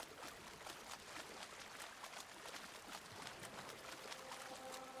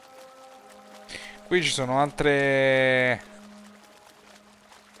 Qui ci sono altre...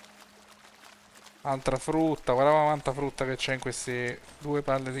 Altra frutta, guarda quanta frutta che c'è in questi due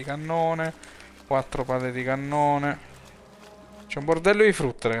palle di cannone, quattro palle di cannone. C'è un bordello di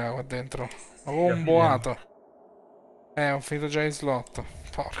frutta, raga, qua dentro. Ma come Piglia, un piglia. boato. Ho finito già in slot.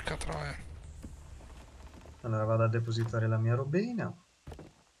 Porca troia. Allora vado a depositare la mia robina.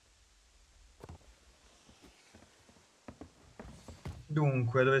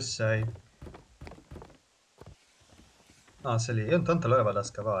 Dunque, dove sei? Ah, sei lì. Io intanto allora vado a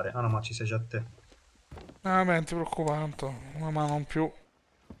scavare. Ah no, ma ci sei già te. Ah, beh, non ti preoccupare tanto. Una mano in più.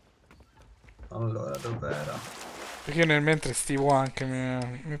 Allora, dov'era? Perché io nel mentre stivo anche,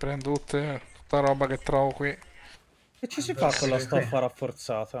 mi prendo tutta roba che trovo qui. Che ci si Deve fa con la essere qui. stoffa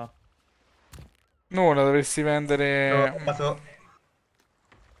rafforzata? Nulla, dovresti vendere... Trovato.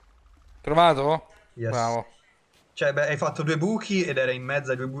 Trovato? Yes. Bravo. Cioè, beh, hai fatto due buchi ed era in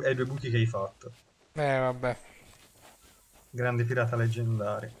mezzo ai due buchi che hai fatto. Vabbè. Grande pirata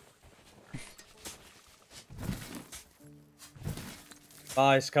leggendario.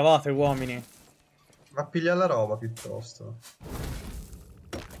 Vai, scavate, uomini. Va a pigliare la roba piuttosto.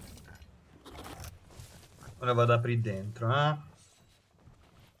 Ora vado ad aprire dentro, eh?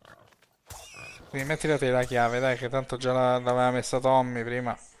 Quindi mettila te la chiave, dai, che tanto già l'aveva messa Tommy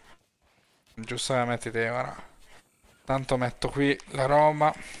prima. Giusto che la metti te, ora. Tanto metto qui la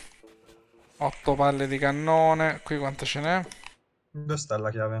roba. 8 palle di cannone. Qui quante ce n'è? Dove sta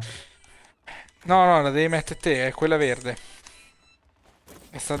la chiave? No, no, la devi mettere te, è quella verde.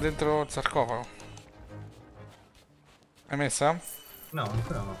 E sta dentro il sarcofago. Hai messa? No,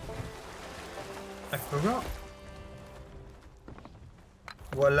 ancora no. Ecco qua.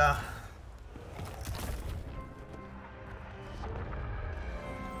 Voilà.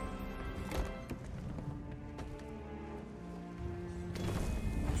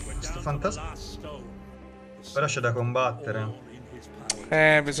 We're Questo down to the fantasma. last stone. The Però c'è da all combattere. in his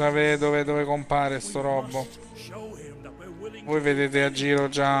power. Bisogna vedere dove compare sto robo. Show him that we're willing Voi vedete a giro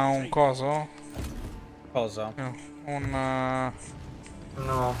già un coso? Cosa? Un,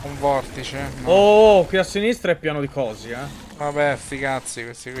 No. un vortice? No. Oh, qui a sinistra è pieno di cosi, eh. Vabbè, sti cazzi,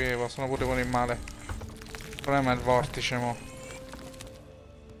 questi qui possono pure venire male. Il problema è il vortice, mo.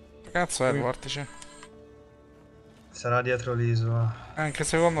 Che cazzo è il vortice? Sarà dietro l'isola. Anche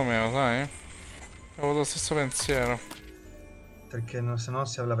secondo me, lo sai? Ho avuto lo stesso pensiero. Perché no, se no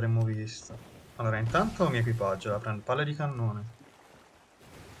se l'avremmo visto. Allora, intanto mi equipaggio, prendo palle di cannone.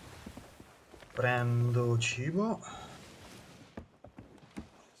 Prendo cibo.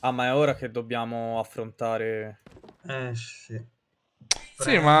 Ah, ma è ora che dobbiamo affrontare... Sì.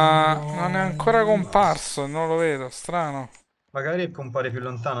 Sì, ma Prendo non è ancora un comparso, non lo vedo, strano. magari compare più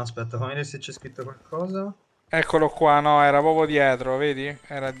lontano, aspetta, fammi vedere se c'è scritto qualcosa. Eccolo qua, no, era proprio dietro, vedi?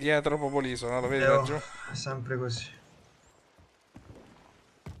 Era dietro proprio l'isola, lo vedi Oh, laggiù? è sempre così.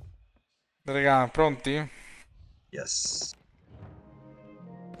 Raga, pronti? Yes.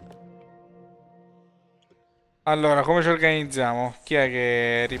 Allora, come ci organizziamo? Chi è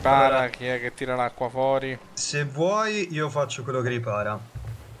che ripara? Allora, Chi è che tira l'acqua fuori? se vuoi io faccio quello che ripara.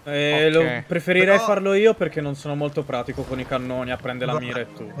 Ok. Preferirei Però farlo io perché non sono molto pratico con i cannoni a prendere la guarda, mira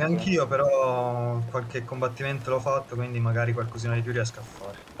e tutto. anch'io però qualche combattimento l'ho fatto, quindi magari qualcosina di più riesco a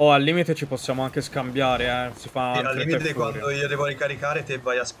fare. Oh, al limite ci possiamo anche scambiare, Si fa E in al fretta e limite furia. quando io devo ricaricare te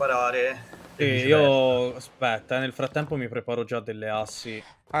vai a sparare Sì, e viceversa. io... Aspetta, nel frattempo mi preparo già delle assi.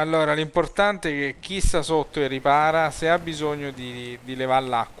 Allora, l'importante è che chi sta sotto e ripara, se ha bisogno di levare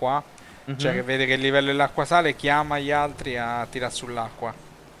l'acqua, cioè che Mhm, vede che il livello dell'acqua sale, chiama gli altri a tirare sull'acqua.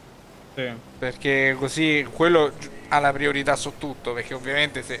 sì. Perché così quello ha la priorità su tutto, perché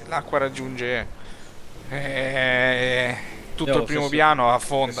ovviamente se l'acqua raggiunge tutto il Io, primo piano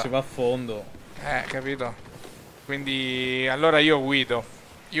se si affonda. va a fondo... Capito? Quindi allora io guido.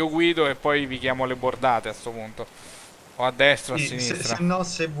 Io guido e poi vi chiamo le bordate a sto punto. O a destra o a Sì, se sinistra. no,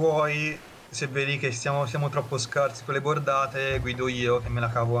 se vuoi, se vedi che siamo troppo scarsi con le bordate, guido io, che me la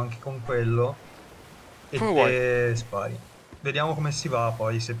cavo anche con quello, e Come vuoi. te spari. Vediamo come si va,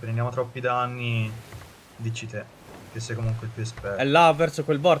 poi se prendiamo troppi danni, dici te, che sei comunque il più È esperto. là verso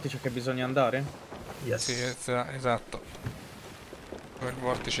quel vortice che bisogna andare? Sì, Yes. esatto. Quel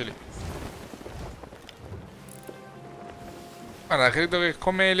vortice lì. Guarda, credo che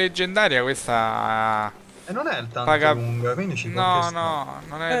come leggendaria questa E non è tanto paga. lunga, quindi ci può anche No, stare. no,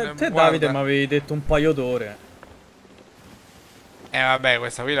 non è. Te Davide mi Guarda. avevi detto un paio d'ore. Vabbè,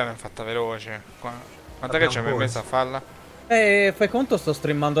 questa qui l'abbiamo fatta veloce. Quant'è che ci Abbiamo abbiamo messo a corso. farla? Fai conto sto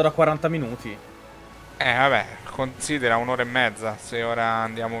streamando da 40 minuti. Vabbè, considera un'ora e mezza. Se ora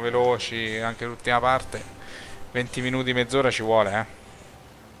andiamo veloci, anche l'ultima parte, 20 minuti, mezz'ora ci vuole, eh.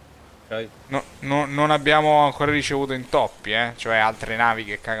 Ok. Non abbiamo ancora ricevuto intoppi, cioè altre navi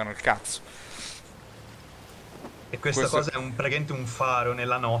che cagano il cazzo. E questa Questo. cosa è praticamente un faro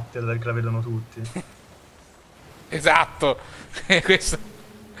nella notte, che la vedono tutti. Esatto. Questo.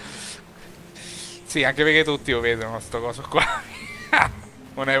 Sì, anche perché tutti lo vedono sto coso qua.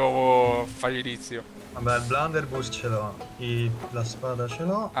 Non è proprio facilissimo. Vabbè, il blunderbuss ce l'ho, la spada ce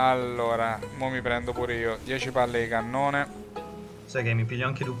l'ho. Allora, mo mi prendo pure io 10 palle di cannone. Sai che mi piglio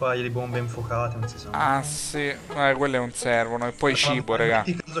anche due paia di bombe infuocate, non si sa Ah mai. sì, quelle non servono. E poi cibo, Ma raga.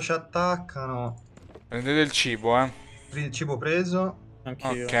 metti caso ci attaccano. Prendete il cibo, eh. Il cibo preso.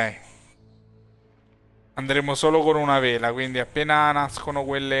 Anch'io. Ok. Andremo solo con una vela, quindi appena nascono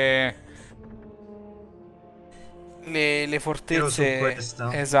quelle. Le Tiro su fortezze.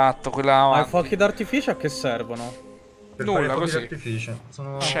 questa. Esatto, quella Ma i avanti. fuochi d'artificio a che servono? Per fare i Nulla, fuochi così. d'artificio.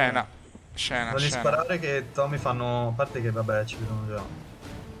 Ah, ok. Scena. Scena, Voglio scena. sparare che Tommy fanno. A parte che vabbè, ci vedono già.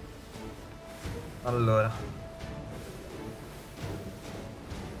 Allora.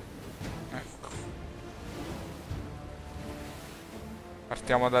 Ecco.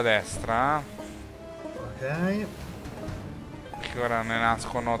 Partiamo da destra, Ok. che ora ne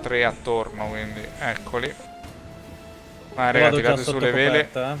nascono 3 attorno, quindi eccoli. Vai, Io raga, vado già tirate sotto sulle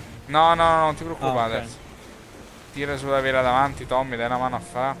vele. coperta, No, no, no, non ti preoccupare ok. adesso. Tira sulla vela davanti, Tommy, dai una mano a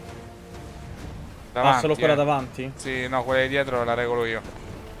fa. Ah, solo Davanti, quella davanti? Sì, no, quella di dietro la regolo io.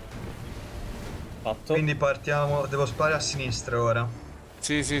 Fatto. Quindi partiamo. Devo sparare a sinistra ora.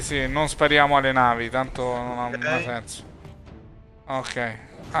 Sì, sì, sì, non spariamo alle navi, tanto non ha Ok. senso. Ok,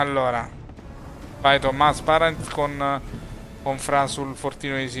 allora. Vai, Tommaso, spara con Fra sul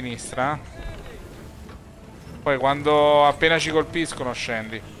fortino di sinistra. Poi quando appena ci colpiscono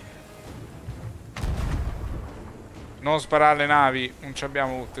scendi. Non sparare alle navi, non ci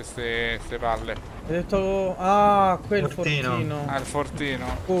abbiamo tutte ste palle. Hai detto... Ah, quel Fortino. fortino. Al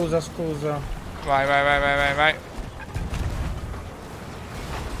fortino. Scusa, scusa. Vai, vai, vai, vai, vai, vai.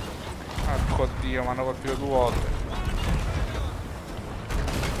 Porco dio, mi hanno colpito 2 volte.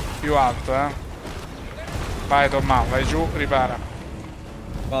 Più alto, Vai Tommaso, vai giù, ripara.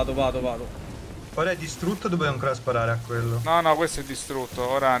 Vado. Ora è distrutto, dobbiamo ancora sparare a quello. No, no, questo è distrutto.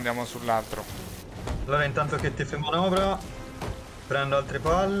 Ora andiamo sull'altro. Allora intanto che ti fai manovra, prendo altre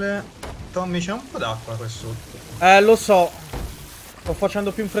palle. Tommy, c'è un po' d'acqua qua sotto. Lo so. Sto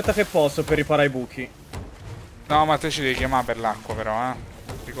facendo più in fretta che posso per riparare i buchi. No, ma te ci devi chiamare per l'acqua però,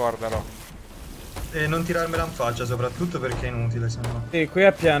 Ricordalo. E non tirarmela in faccia, soprattutto perché è inutile, sennò. Sì, qui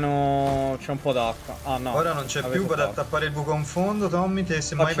è pieno. C'è un po' d'acqua. Ah no. Ora non c'è più, vado a tappare il buco in fondo, Tommy, te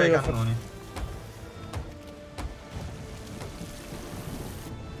semmai Faccio fai i io, cannoni.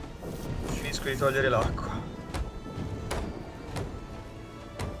 Finisco di togliere l'acqua.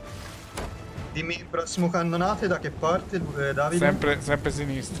 Dimmi il prossimo cannonate da che parte, Davide? Sempre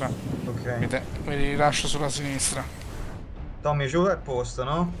sinistra. Ok. Mi rilascio sulla sinistra. Tommy, giù è a posto,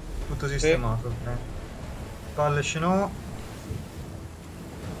 no? Tutto sistemato, ok. Palle ce n'ho.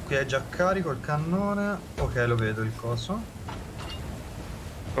 Qui è già carico il cannone. Ok, lo vedo il coso.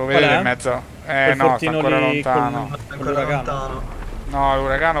 Lo vedo Qual è? in mezzo. Quel No, sta fortino ancora lì lontano. È ancora l'uragano? lontano. No,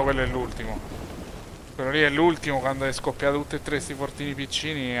 l'uragano quello è l'ultimo. Quello lì è l'ultimo, quando è scoppiato tutti e tre sti fortini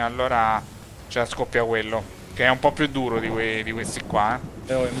piccini, allora cioè scoppia quello. Che è un po' più duro di questi qua,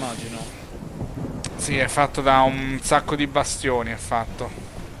 Immagino. Sì, è fatto da un sacco di bastioni, è fatto.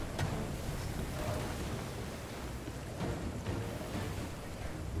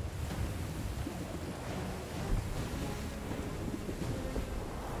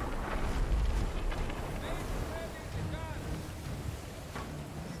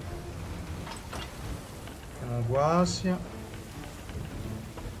 Siamo quasi.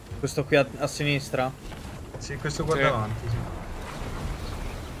 Questo qui a sinistra? Sì, questo qua Sì. davanti, sì.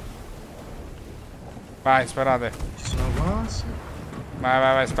 Vai, sparate. Ci sono quasi.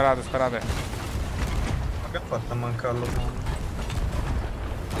 Vai, sparate. Abbiamo fatto a mancarlo.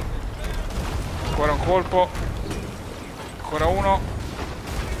 Ancora un colpo. Ancora uno.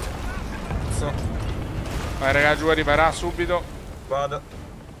 Vai raga, giù a riparare subito. Vado.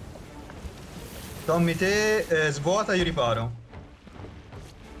 Tommy, te svuota, io riparo.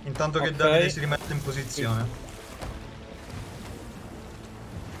 Intanto che Ok. Davide si rimette in posizione.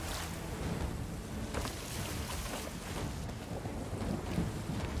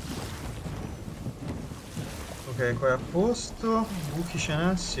 Ok, qua è a posto. Buchi ce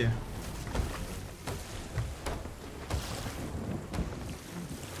n'è, sì.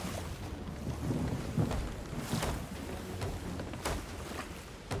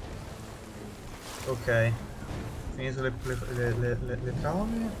 Ok. Finito le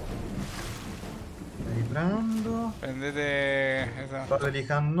trave. Le riprendo. Prendete... Esatto. Palle di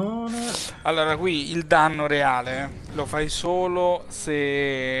cannone. Allora, qui il danno reale lo fai solo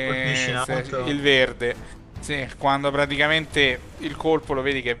Colpisci in se alto. il verde. Sì, quando praticamente il colpo lo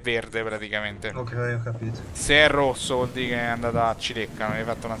vedi che è verde praticamente. Ok, ho capito. Se è rosso vuol dire che è andata a cilecca, non hai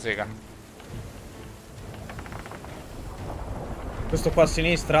fatto una sega. Questo qua a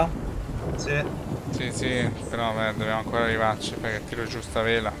sinistra? Sì. Sì, però dobbiamo ancora arrivarci perché tiro giù sta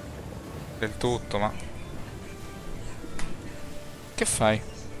vela del tutto, ma... Che fai?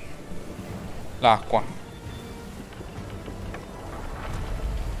 L'acqua.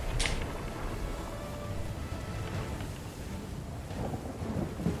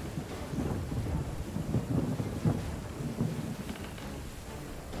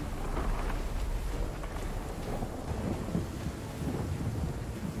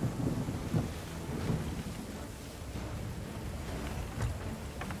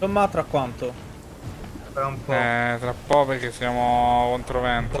 Insomma, tra quanto? Tra un po'. Tra un po' perché siamo Un po'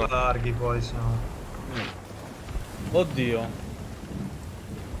 controvento. larghi poi siamo. Oddio.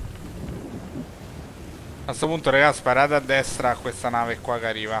 A sto punto, ragazzi, sparate a destra a questa nave qua che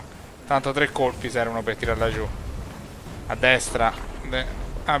arriva. Tanto 3 colpi servono per tirarla giù. A destra.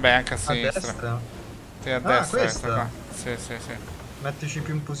 Vabbè, anche a A sinistra. destra? Sì, a destra. questa? Qua. Sì. Mettici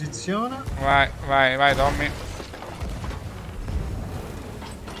più in posizione. Vai, Tommy.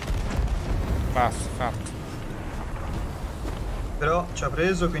 Basta, fatto. Però ci ha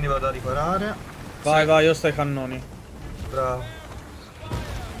preso, quindi vado a riparare. Vai, io sto ai cannoni. Bravo.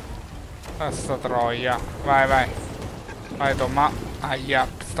 Basta troia. Vai. Vai, Tomma. Aia,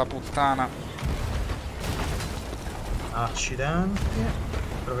 sta puttana. Accidenti.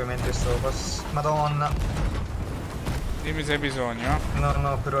 Proprio mentre stavo passando. Madonna. Dimmi se hai bisogno,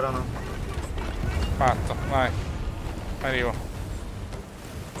 No, per ora no. Fatto, vai. Arrivo.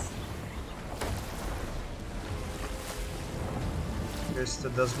 Questo è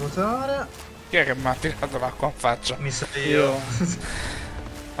da svuotare. Chi è che mi ha tirato l'acqua in faccia? Mi sa io.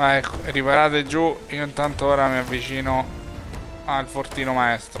 Vai, riparate giù. Io intanto ora mi avvicino al fortino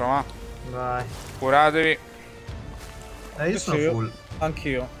maestro, va. Vai. Curatevi. Io sono Sì, full.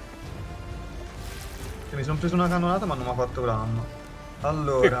 Anch'io. Cioè, mi sono preso una cannonata ma non mi ha fatto danno.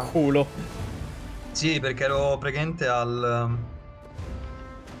 Che Allora. culo. Sì, perché ero praticamente al...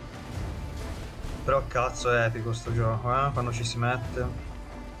 Però cazzo è epico sto gioco, quando ci si mette.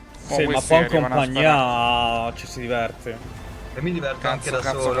 Mo Sì, ma questi poi in arrivano a sparare. compagnia ci si diverte. E mi diverto anche Cazzo, da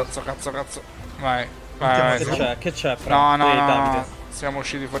cazzo, solo. cazzo, cazzo, cazzo. Vai, Puntiamo vai, giù. vai. Che c'è? Che c'è, Fra? No, no, Ehi, no, Davide. no. Siamo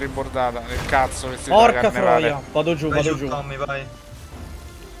usciti fuori bordata. Che cazzo, questi da Porca carnevale. troia. Vado giù, Vai vado giù, giù. Tommy, vai.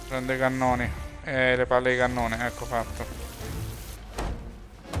 Prende i cannoni. Le palle di cannone, ecco fatto.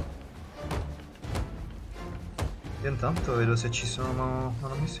 Io intanto vedo se ci sono... ma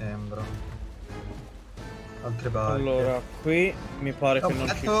non mi sembra. Altre barche. Allora, qui mi pare No, che non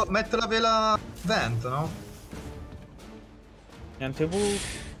ci... metto la vela vento, no? Niente bu...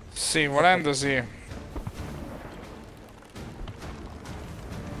 Sì, volendo sì.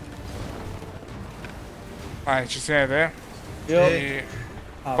 Vai, ci siete? Io... Sì.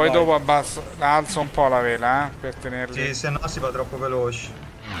 Ah, Poi vai. dopo abbasso, alzo un po' la vela, per tenerli. Sì, se no si va troppo veloci.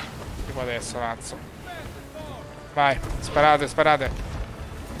 Tipo adesso l'alzo. Vai, sparate, sparate.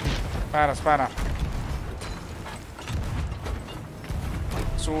 Spara, spara.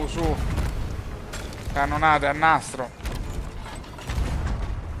 Su, su. Cannonate a nastro.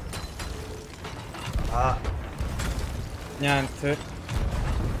 Ah, Niente.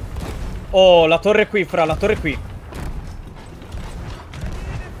 Oh, la torre qui, Fra, la torre qui.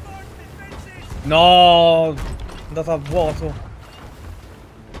 No, andata a vuoto.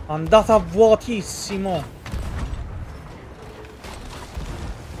 Andata a vuotissimo.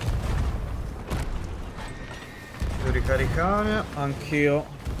 devo ricaricare. Anch'io.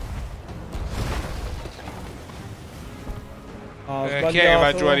 Ho Chi è che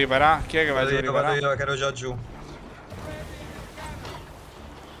va giù a sbagliato. riparare? Chi è che va giù a Vado riparare? io che ero già giù.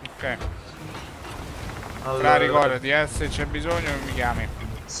 Ok. Fra, Allora, ricordati, se c'è bisogno mi chiami.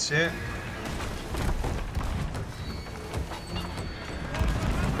 sì.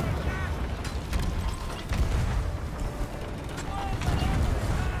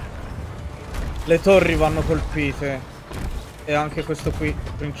 Le torri vanno colpite. E anche questo qui,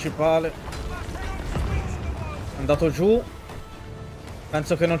 principale. È andato giù.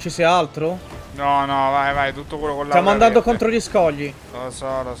 Penso che non ci sia altro. No, no, vai, vai, tutto quello con la Stiamo andando contro gli scogli. Lo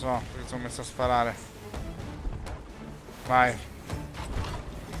so, mi sono messo a sparare. Vai.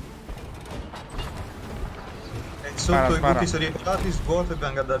 E Spara, sotto i spara. buchi sono rientrati, svuoto e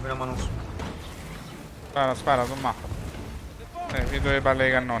vengo a darvi una mano su. Spara, spara, Tomma. Vedo le palle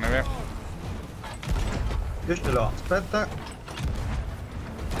di cannone, vero? Io ce l'ho, aspetta.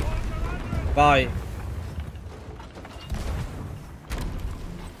 Vai.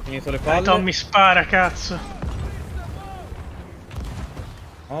 Finito le Dai, palle. Tommy, spara, cazzo.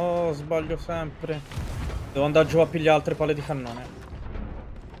 Oh, sbaglio sempre. Devo andare giù a pigliare altre palle di cannone.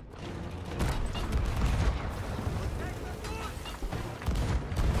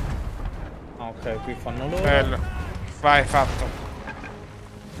 Ah, ok, qui fanno loro. Bello. Vai, fatto.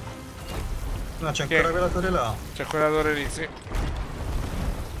 No, c'è Che? ancora quella torre là. C'è quella torre lì, sì.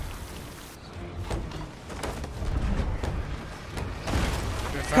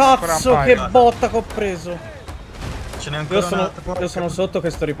 Cazzo, che botta che ho preso. Ce n'è ancora un'altra. Io sono sotto che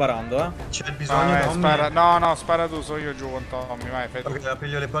sto riparando, eh. C'è bisogno Vai, Tommy. spara. No, no, spara tu, so io giù con Tommy, vai, fai tu. Ok,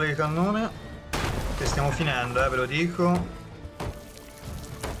 piglio le palle di cannone. Che stiamo finendo, ve lo dico.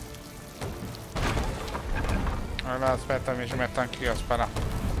 Allora, aspetta, mi ci metto anch'io a sparare.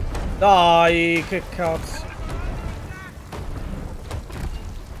 Dai, che cazzo.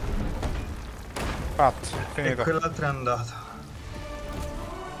 Fatto, E finito. quell'altra è andata.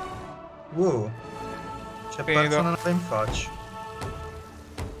 Wow. C'è Finito. apparsa una nave in faccia.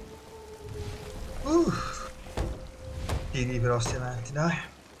 Fighi però sti eventi, dai.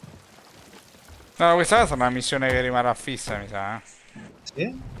 No, questa sarà una missione che rimarrà fissa, mi sa, eh.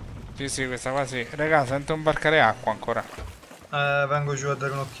 Sì? Sì, sì, questa qua sì. Raga, sento imbarcare acqua ancora. Vengo giù a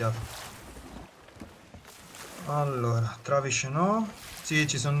dare un'occhiata. Allora, travisce no. Sì,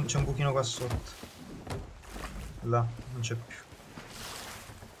 c'è un buchino qua sotto. Là, non c'è più.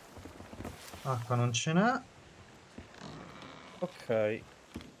 Acqua non ce n'è. Ok.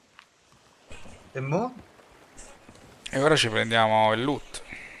 E mo? E ora ci prendiamo il loot.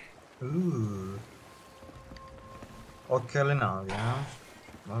 Occhio alle navi, eh.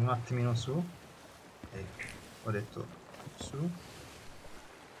 Vado un attimino su. Ho detto su.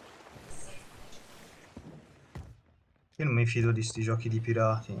 Io non mi fido di sti giochi di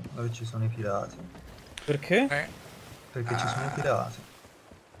pirati, dove ci sono i pirati. Perché? Perché ci sono i pirati.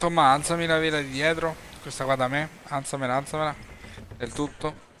 Tomma, alzami la vela di dietro. Questa qua da me. Alzamela, alzamela. Del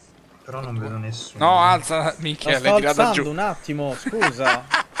tutto? Però non vedo nessuno. No, alza, La minchia, sto l'hai tirata alzando giù. un attimo, scusa.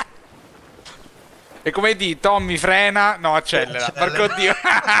 E come di, Tommy frena, no, accelera. Porco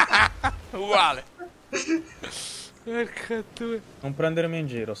Accelera. dio. Uguale. Porca due. Non prendermi in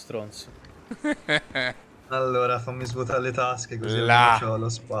giro, stronzo. Allora, fammi svuotare le tasche così almeno Là. c'ho lo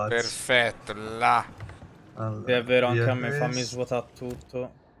spazio. Perfetto, là. Sì, è Allora, vero, anche via a me, fammi questo. svuotare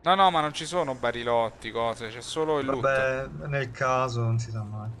tutto. No, no, ma non ci sono barilotti, cose, c'è solo il loot. Vabbè, nel caso non si sa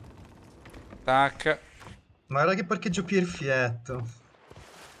mai. Tac. Ma guarda che parcheggio perfetto.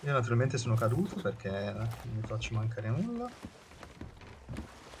 Io naturalmente sono caduto perché non mi faccio mancare nulla.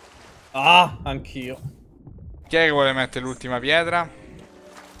 Ah, anch'io. Chi è che vuole mettere l'ultima pietra?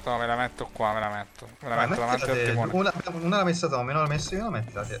 No, me la metto qua, me la metto. Me la Vai, metto mettila davanti al te. timone. Una l'ha messa Tommy, una l'ha messa io,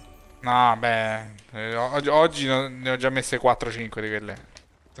 mettila te. No, beh, oggi ne ho già messe 4-5 di quelle,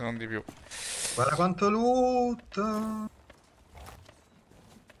 se non di più. Guarda quanto loot.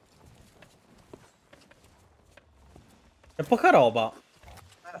 È poca roba.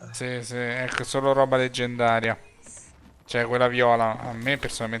 Sì, sì, ecco, solo roba leggendaria. Cioè, quella viola, a me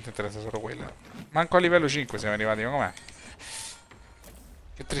personalmente interessa solo quella. Manco a livello 5 siamo arrivati, ma com'è?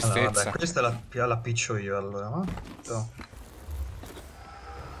 Che Allora, vabbè, tristezza. questa la piccio io allora, no? No.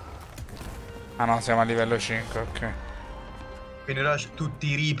 Ah no, siamo a livello 5, ok. Quindi ora tutti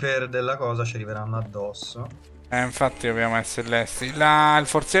i Reaper della cosa ci arriveranno addosso. Infatti dobbiamo essere lesti. Il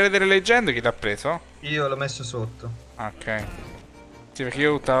forziere delle leggende chi l'ha preso? Io l'ho messo sotto. Ok. Sì, perché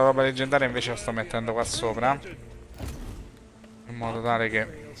io tutta la roba leggendaria invece la sto mettendo qua sopra. In modo tale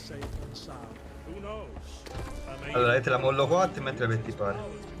che... Safe and sound. Who knows? I may Allora, io te la mollo qua e mentre per ti pare.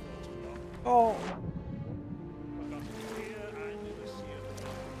 Oh.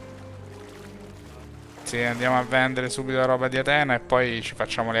 Sì, andiamo a vendere subito la roba di Atena e poi ci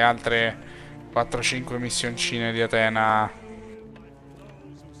facciamo le altre 4-5 missioncine di Atena.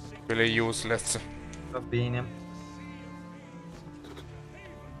 Quelle useless. Va bene.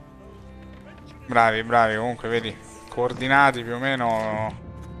 Bravi, bravi, comunque vedi. Coordinati più o meno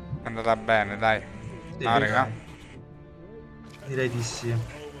è andata bene, dai. Sì, No, raga. dai. Direi di sì.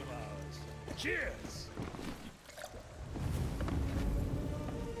 cheers.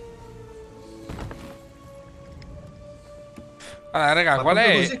 Allora, raga, Ma qual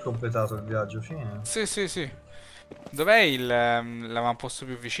proprio è... così è completato il viaggio, fine. Sì, sì, sì. Dov'è l'avamposto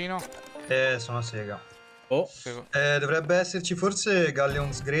più vicino? Sono a sega. Oh. Dovrebbe esserci forse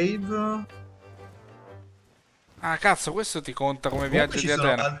Galleon's Grave. Ah, cazzo, questo ti conta come Comunque viaggio di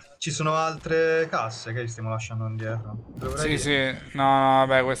Atena. ci sono altre casse che stiamo lasciando indietro. Dovrei Sì, dire. sì. No, no,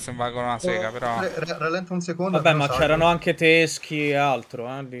 vabbè, queste valgono una sega, Oh, però... rallenta un secondo, Vabbè, almeno ma salgo. c'erano anche teschi e altro,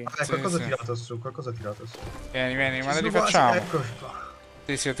 lì. Vabbè, Sì, qualcosa ho sì. tirato su, qualcosa ho tirato su. Vieni, vieni, Ci ma le sono quasi, rifacciamo. eccoci qua.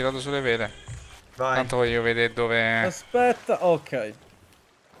 Sì, sì, ho tirato sulle vele. Vai. Tanto voglio vedere dove... Aspetta, ok.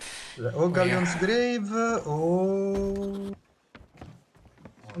 O Oh, yeah. Galleon's Grave o...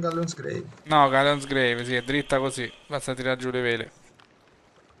 Galleon's Grave. No, Galleon's Grave, sì, è dritta così. Basta tirare giù le vele.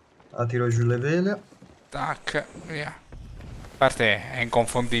 La tiro giù le vele. Tac, via. A parte è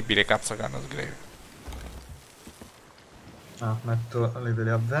inconfondibile, cazzo, Galleon's Grave. Ah, metto le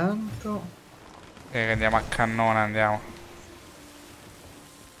vele a vento. E che andiamo a cannone, andiamo.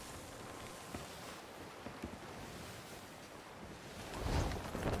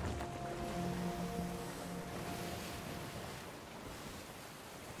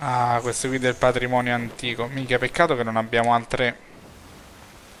 Ah, questo qui del patrimonio antico. Minchia, peccato che non abbiamo altre...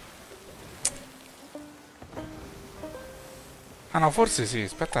 Ah no, forse sì,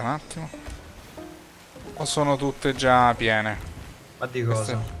 aspetta un attimo. O sono tutte già piene? Ma di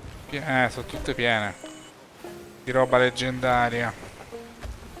Queste... cosa? sono tutte piene. Di roba leggendaria.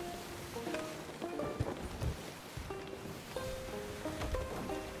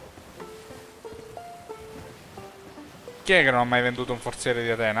 Chi è che non ha mai venduto un forziere di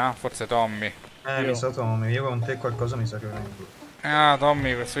Atena? Forse Tommy. Mi Io. sa Tommy, io con te qualcosa mi sa che vengo. Ah,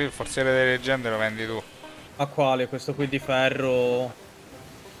 Tommy, questo qui, il forziere delle leggende, lo vendi tu. Ma quale? Questo qui di ferro.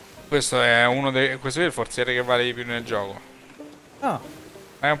 Questo è uno dei... Questo qui è il forziere che vale di più nel gioco. Ah,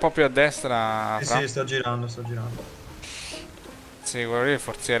 È un po' più a destra, Sì, fra. sì, sto girando, sto girando. Sì, quello lì è il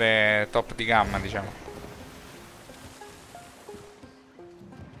forziere top di gamma, diciamo.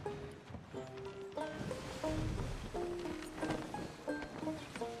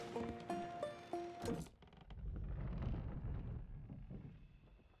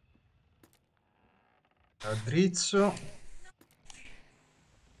 Drizzo.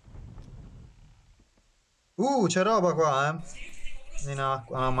 C'è roba qua, eh. In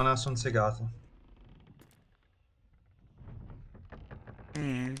acqua. No, ma ne sono segato.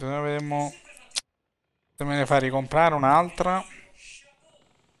 Dovremmo... Se me ne fa ricomprare un'altra.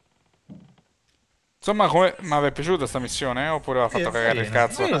 Insomma, come... ma vi è piaciuta sta missione? Oppure ha Sì, fatto è cagare il carina.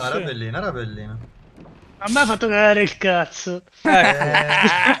 cazzo? Sì, No, era sì. bellina, era bellina. A me ha fatto cagare il cazzo.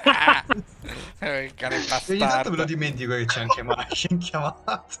 Ecco. Il cane E ogni tanto me lo bastardo. dimentico che c'è anche Mike in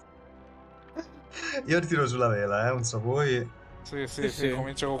chiamata. Io tiro sulla vela, non so voi. Sì, Sì, sì, sì, sì.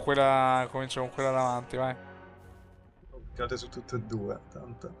 comincio con quella davanti, vai. Tirate su tutte e due,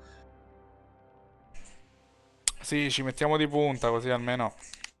 tanto. Sì, ci mettiamo di punta così almeno.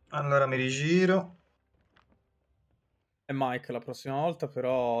 Allora mi rigiro. E Mike la prossima volta,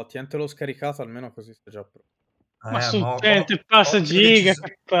 però tientelo scaricato almeno così sta già pronto. Ma su Ma 100 e passa occhio che giga,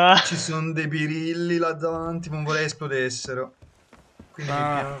 che fa? ci sono dei birilli là davanti, non vorrei esplodessero. Quindi mi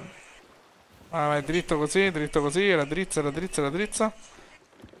Ah, piano. vai dritto così, era drizza, era drizza, era drizza.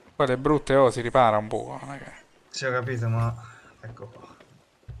 Poi le brutte, oh, si ripara un po'. Non è che... Sì, ho capito, ma ecco qua.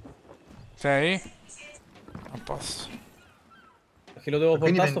 Sei? Non posso. A chi lo devo Ma quindi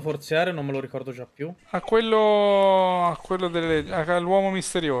portare sto forziere non me lo ricordo già più. A quello delle... all'uomo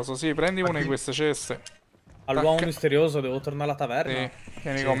misterioso, sì, prendi ma una di qui... queste ceste. All'uomo Tac. misterioso devo tornare alla Sì, taverna.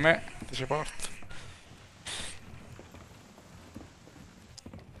 vieni con Sì. me, ti ci porto.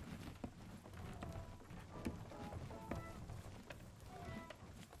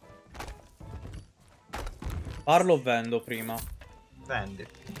 Parlo o vendo prima? Vendi.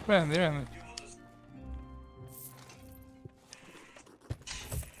 Prendi, prendi.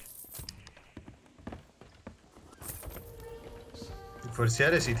 Il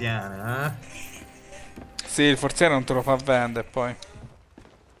forziere si tiene, eh? Sì, il forziere non te lo fa vendere poi.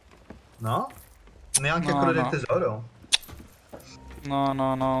 No? Neanche No, quello del no. tesoro? No,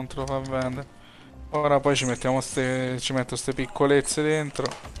 no, no, non te lo fa vendere. Ora poi ci metto ste piccolezze dentro.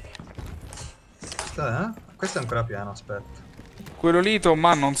 Questo è ancora pieno, aspetta. Quello lì,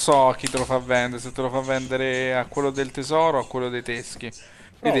 ma non so a chi te lo fa vendere. Se te lo fa vendere a quello del tesoro o a quello dei teschi.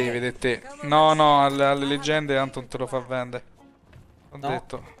 Lì devi Provo. vedere te. No, no, alle leggende Anton te lo fa vendere. Ho No?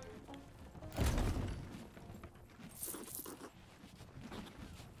 detto.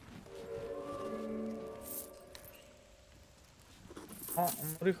 No,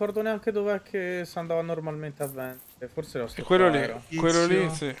 non ricordo neanche dov'è che si andava normalmente a vendere. Forse era E sto quello qua, lì, era. quello lì, Tizio.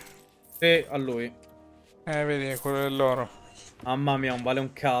 sì. Sì, a lui. Vedi, è quello dell'oro. Mamma mia, non vale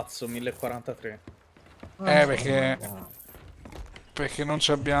un cazzo, 1043. Non so, ma è Perché... buono. Perché non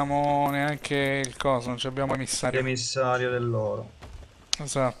ci abbiamo neanche il coso, non ci abbiamo emissario. L'emissario dell'oro.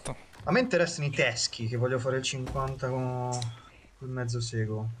 Esatto. A me interessano i teschi, che voglio fare il 50 con il mezzo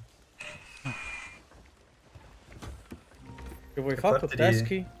seguo. Che vuoi Che fare con parte di...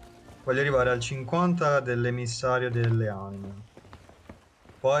 Teschi? Voglio arrivare al 50 dell'emissario delle anime.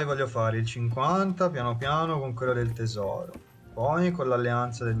 Poi voglio fare il 50 piano piano con quello del tesoro. Poi con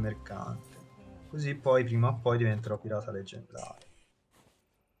l'alleanza del mercante. Così poi prima o poi diventerò pirata leggendario.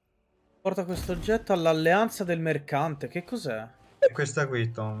 Porta questo oggetto all'alleanza del mercante. Che cos'è? E questa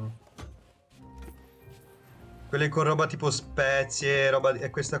qui, Tom. Quelle con roba tipo spezie, roba è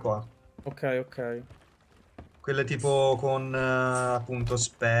questa qua. Ok, ok. Quelle tipo con appunto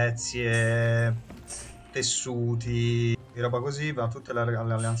spezie, tessuti, roba così, va tutte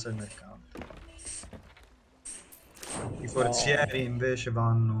all'alleanza del mercante. I No. forzieri invece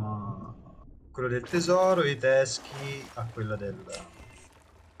vanno a quello del tesoro, i teschi a quella delle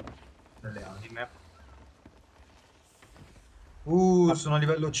anime. A, Sono a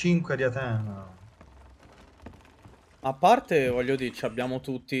livello 5 di Atena. a parte, voglio dire, ci abbiamo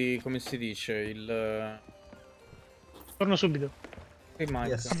tutti, come si dice, il... Torno subito. Sì, Mike.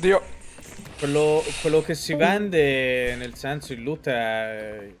 Yes, Addio. Quello che si vende, nel senso, il loot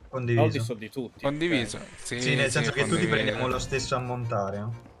è... I soldi condiviso. sono di tutti, ok. Condiviso. Sì, Sì, nel sì, senso che tutti prendiamo condiviso. lo stesso ammontare,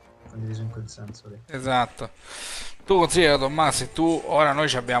 no? Condiviso in quel senso lì. Esatto. Tu considera, Tommaso, se tu ora noi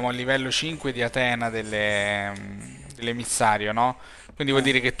ci abbiamo il livello 5 di Atena dell'emissario, no? Quindi vuol Eh,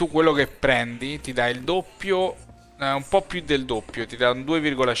 dire che tu quello che prendi ti dà il doppio, un po' più del doppio, ti dà un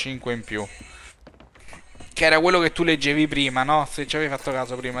 2,5 in più. Che era quello che tu leggevi prima, no? Se ci avevi fatto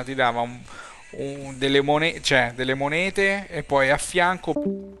caso prima, ti dava delle monete e poi a fianco.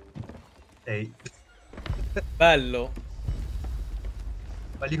 Ehi. bello.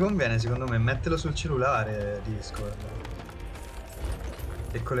 Ma gli conviene, secondo me, metterlo sul cellulare Discord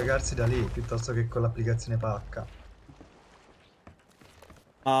e collegarsi da lì piuttosto che con l'applicazione pacca.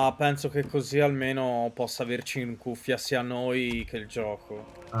 Ma penso che così almeno possa averci in cuffia sia noi che il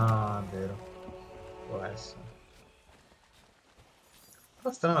gioco. Ah, è vero, può essere.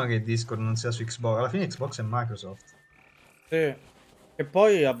 Però strano che Discord non sia su Xbox. Alla fine Xbox è Microsoft. Sì. E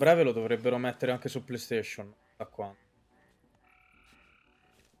poi a breve lo dovrebbero mettere anche su PlayStation. Da quando?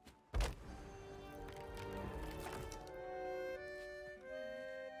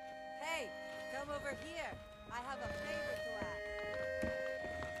 Hey, Come over here. I have a favor to ask.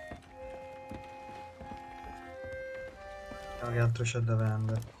 Che altro c'è da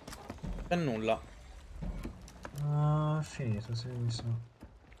vendere? C'è nulla. Ah, è finito, sì, mi sa.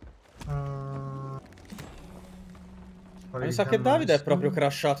 Ah, Ma quali mi di sa che canna Davide è nessuno? proprio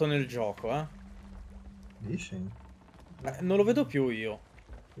crashato nel gioco, eh. Dici? Non lo vedo più io.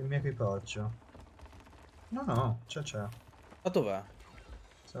 Il mio equipaggio. No, no, c'è. Ma dov'è?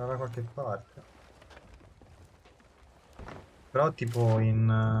 Sarà da qualche parte. Però tipo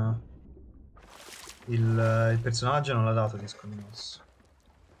in... il personaggio non l'ha dato di scommesso.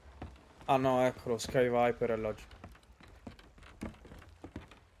 Ah no, eccolo, Sky Viper è laggiù.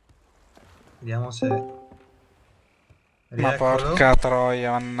 Vediamo se... Ma Rieccolo. porca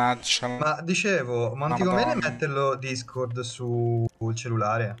troia, mannaggia. Ma dicevo, ma non La ti conviene Madonna. metterlo Discord sul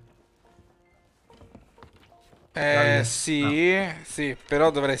cellulare? Davide? Ah. Sì,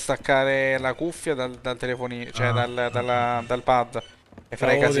 però dovrei staccare la cuffia dal telefonino, cioè Ah, dal pad. E Te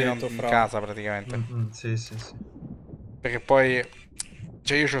farei l'avevo casino detto, in fra. casa praticamente. sì, sì, sì. Perché poi,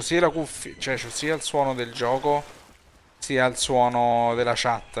 cioè io c'ho sia la cuffia, cioè c'ho sia il suono del gioco, sia il suono della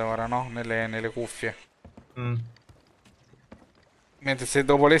chat ora, no? Nelle cuffie. Mm, Mentre se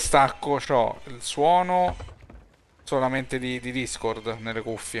dopo le stacco c'ho il suono solamente di Discord nelle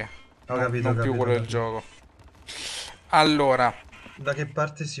cuffie, ho capito, ho non più capito, ho quello del capito. gioco. Allora, Da che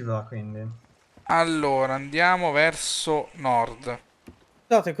parte si va, quindi? allora andiamo verso nord.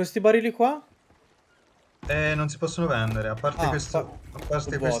 Scusate, questi barili qua? Non si possono vendere, Ah, a sono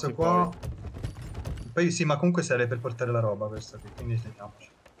parte questo vuoti poi. qua. Poi sì, ma comunque serve per portare la roba questa qui, quindi teniamoci.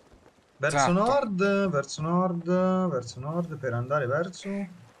 Verso Esatto. nord, verso nord, verso nord, per andare verso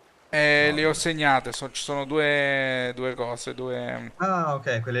Le ho nord. segnate, ci sono due cose, due... Ah,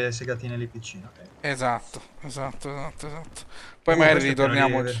 ok, quelle segatine lì piccine, ok. Esatto. Poi magari Questo è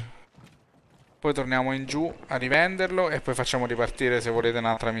pieno di... poi torniamo in giù a rivenderlo e poi facciamo ripartire se volete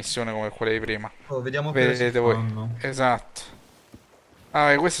un'altra missione come quella di prima. Oh, vediamo che ore si Vedete voi. fanno. Esatto.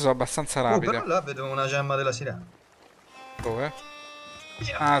 Ah, e queste sono abbastanza Oh, però rapide. là vedo una gemma della sirena. Dove?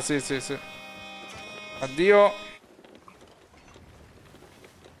 Ah, sì. Addio.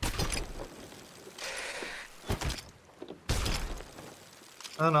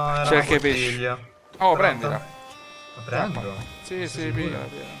 Ah no, era una Cerca i pesci. bottiglia. Oh, Però prendila. intanto... La Tappa. prendo? Sì, Ma sei sì, sicuro? pilla.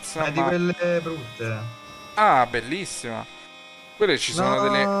 Ma è di quelle brutte. Ah, bellissima. Quelle ci sono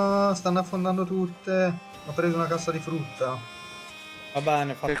delle... No, stanno affondando tutte. Ho preso una cassa di frutta. Va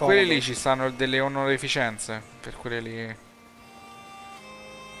bene, fa Per quelle lì comodo. ci stanno delle onorificenze. Per quelle lì...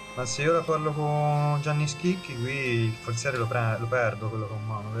 Ma se io ora parlo con Gianni Schicchi, qui il forziere lo perdo quello con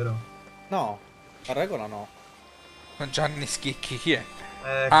mano, vero? No, a regola no. Con Gianni Schicchi, chi è?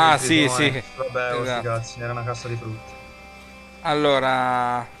 Quel Ah, sì, gridone. sì. Vabbè, oh, sti Esatto. cazzi, era una cassa di frutta.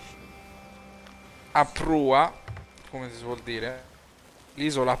 Allora, a prua, come si suol dire,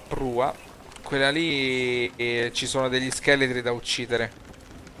 l'isola a prua, quella lì ci sono degli scheletri da uccidere.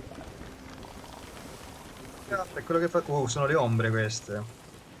 Cazzo, è quello che fa... sono le ombre queste.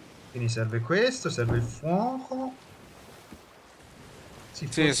 Quindi serve questo, serve il fuoco. Sì,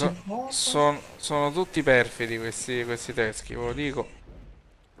 Sì, forse il fuoco. sono tutti perfidi questi teschi, ve lo dico.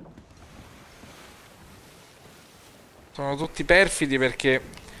 Sono tutti perfidi perché,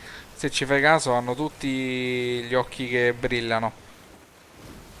 se ci fai caso, hanno tutti gli occhi che brillano.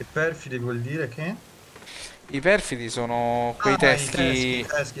 E perfidi vuol dire che... I perfidi sono quei Ah, i teschi...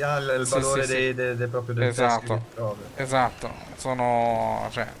 teschi, ah, il Sì, valore sì. proprio del teschio Esatto, che trovi. esatto. Sono,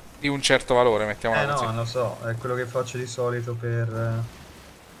 cioè, di un certo valore, mettiamola così. No, lo so, è quello che faccio di solito per...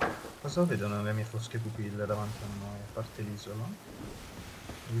 Cosa vedono le mie fosche pupille davanti a noi, a parte l'isola?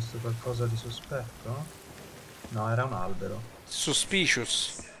 Ho visto qualcosa di sospetto? No, era un albero.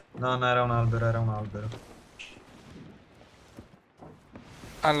 Suspicious. No, no, era un albero, era un albero.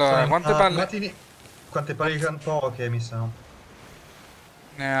 Allora, quante palle... Quante palle quant- poche, mi sa.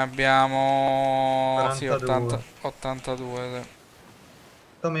 Ne abbiamo... Sì, 42. 82. Sì.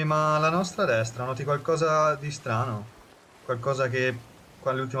 Tommy, ma la nostra destra noti qualcosa di strano? Qualcosa che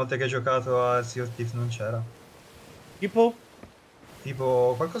l'ultima volta che hai giocato a Sea of Thieves non c'era? Tipo,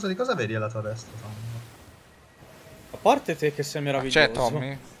 Tipo, qualcosa di cosa vedi alla tua destra, Tommy? a parte te che sei Ma c'è meraviglioso.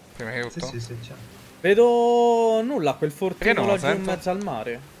 Tommy? Prima di Sì, tutto? sì, sì, c'è. Vedo nulla, quel Perché fortino non lo laggiù in sento? mezzo al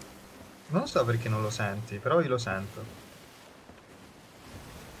mare. Non so perché non lo senti, però io lo sento.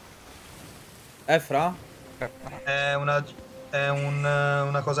 Fra? È una,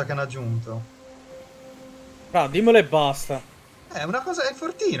 una cosa che hanno aggiunto. Fra, dimmelo e basta. È una cosa, è il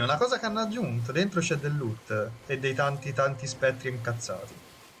fortino, è una cosa che hanno aggiunto. Dentro c'è del loot e dei tanti spettri incazzati.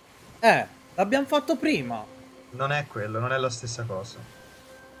 L'abbiamo fatto prima. Non è quello, non è la stessa cosa.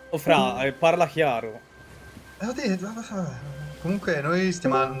 Oh, Fra, parla chiaro. Ho detto, comunque noi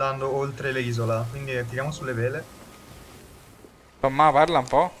stiamo andando oltre l'isola, quindi tiriamo sulle vele. Tomma, parla un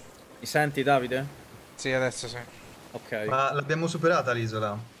po'. Mi senti, Davide? Sì, adesso sì. Ok. Ma l'abbiamo superata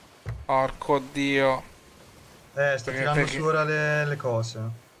l'isola. Porco dio. Sto Perché, tirando su perché, ora le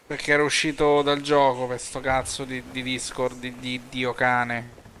cose. perché ero uscito dal gioco per sto cazzo di Discord di Dio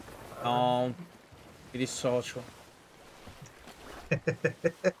cane. No, mi dissocio.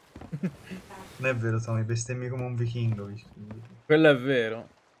 Non è vero, Tommy, bestemmi come un vichingo. Quello è vero.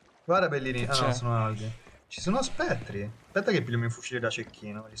 Guarda, bellini. Che Ah no, c'è? sono alghe. Ci sono spettri. Aspetta che piglio il mio fucile da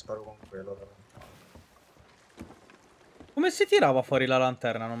cecchino, li sparo con quello da lontano. Come si tirava fuori la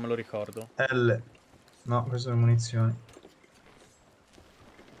lanterna? Non me lo ricordo. L. No, queste sono munizioni.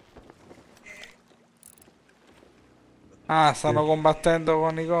 Ah, Sì. stanno combattendo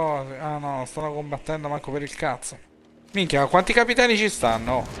con i cosi. Ah no, non stanno combattendo manco per il cazzo. Minchia, quanti capitani ci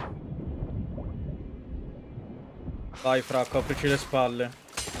stanno? Vai, Fra, coprici le spalle.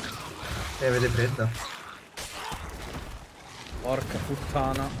 Avete fredda? Porca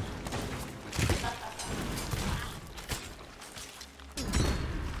puttana.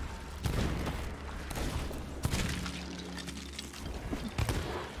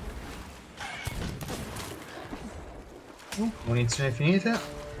 Munizioni finite.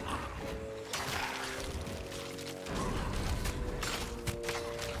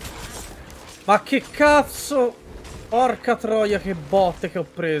 Ma che cazzo? Porca troia, che botte che ho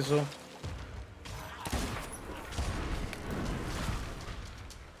preso.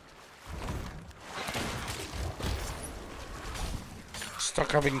 Sto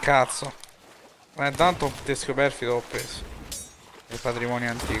capo in cazzo. Ma intanto un teschio perfido ho preso. Il patrimonio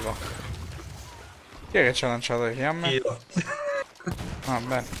antico. Chi è che ci ha lanciato le fiamme? Io. Ah,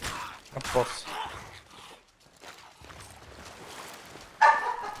 bene. A posto.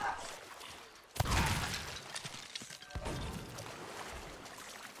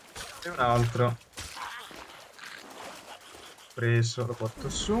 E un altro. Preso, lo porto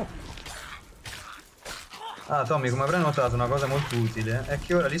su. Ah, Tommy, come avrai notato, una cosa molto utile è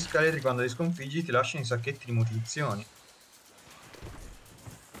che ora gli scheletri, quando li sconfiggi, ti lasciano i sacchetti di munizioni.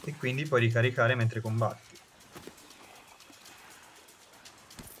 E quindi puoi ricaricare mentre combatti.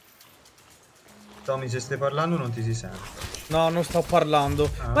 Tommy, se stai parlando non ti si sente. No, non sto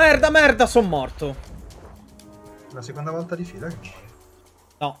parlando. Ah, Merda, merda, sono morto. la seconda volta di fila che muori.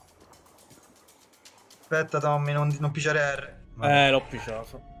 No. Aspetta, Tommy, non pigiare R. Vabbè. L'ho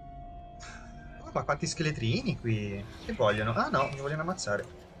pisciato. Oh, ma quanti scheletrini qui? Che vogliono? Ah no, mi vogliono ammazzare.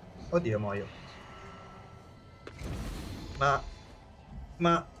 Oddio, muoio. Ma...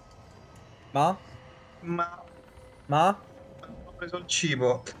 Ma... Ma? Ma... Ma? Ho preso il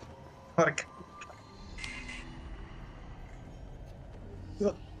cibo. Porca...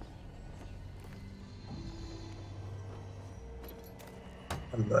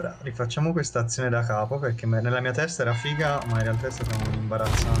 Allora, rifacciamo questa azione da capo perché nella mia testa era figa, ma in realtà è stato un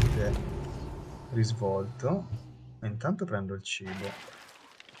imbarazzante risvolto. E intanto prendo il cibo.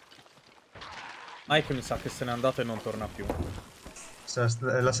 Mike mi sa che se n'è andato e non torna più.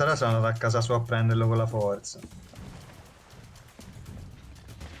 La Sara sarà andata a casa sua a prenderlo con la forza.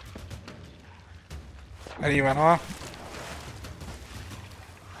 Arrivano,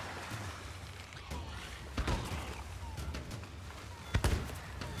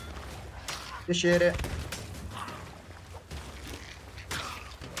 Piacere.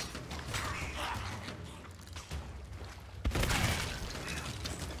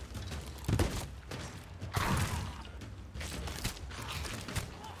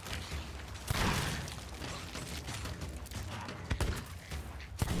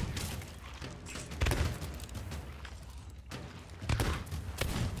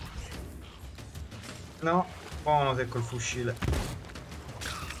 No, buono te col fucile.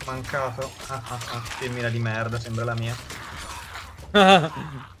 Mancato. Ah ah ah, femmina di merda, sembra la mia. Allora,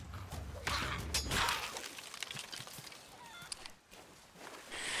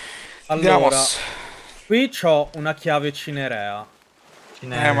 Andiamos. qui c'ho una chiave cinerea.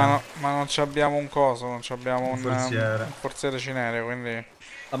 Cinerea, Ma non ci abbiamo un coso, non ci abbiamo un un forziere. forziere cinereo, quindi...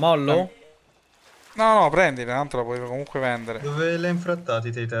 La mollo? No, no, prendila, tanto la puoi comunque vendere. Dove l'hai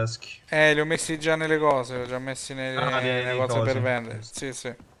infrattati te i teschi? Li ho messi già nelle cose, li ho già messi Ah, nelle di cose per cose. vendere. Giusto. Sì,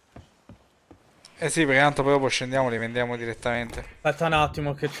 sì. Eh sì, perché tanto poi dopo scendiamo e li vendiamo direttamente. Aspetta un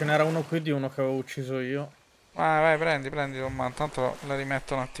attimo, che ce n'era uno qui di uno che avevo ucciso io. Vai, prendi, Tommaso. Tanto la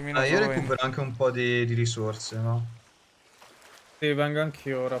rimetto un attimino Ah, io solo in... recupero anche un po' di risorse, no? Sì, vengo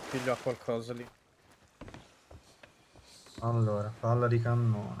anch'io ora a pigliare qualcosa lì. Allora, palla di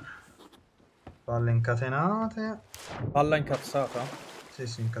cannone. Palle incatenate. Palla incazzata? Sì, Sì,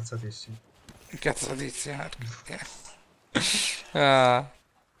 sì, incazzatissimo. Incazzatissima. Ah,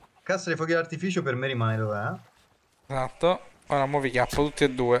 Cassa dei fuochi d'artificio per me rimane dov'è. esatto. Ora mo vi chiappo tutti e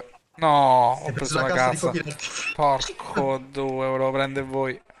due. No, Hai ho preso preso la la cassa di cassa. fuochi d'artificio. Porco due, volevo prendere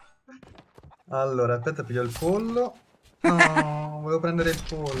voi. Allora, aspetta, piglio il pollo. No, volevo prendere il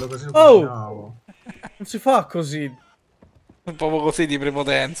pollo così lo Oh! cucinavo. Non si fa così. Un po' così di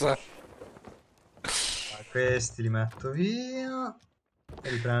prepotenza. Dai, questi li metto via. E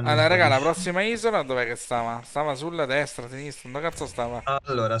riprendo un Allora, po' raga, di la sci. prossima isola dov'è che stava? Stava sulla destra, sinistra, dove cazzo stava?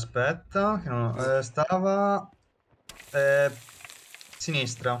 Allora, aspetta, che stava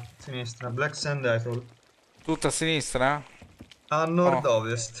sinistra, sinistra, Black Sand Atoll. Tutta a sinistra? A Oh,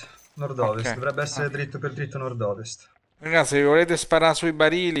 nord-ovest. ok. Nord-ovest, dovrebbe Ah. essere dritto per dritto nord-ovest. Ragazzi, se vi volete sparare sui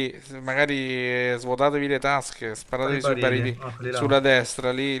barili, magari svuotatevi le tasche, Quali sparatevi sui barili? barili Ah, quelli là. sulla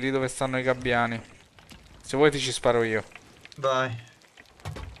destra, lì dove stanno i gabbiani. Se vuoi ti ci sparo io. Vai.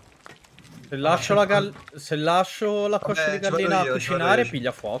 Se Ah, lascio se lascio la coscia di Vabbè, ci vado gallina a io, ci vado io. cucinare,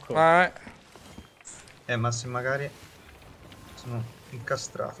 piglia fuoco. Vai. Ma se magari sono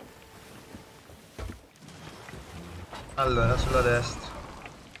incastrato. Allora, sulla destra.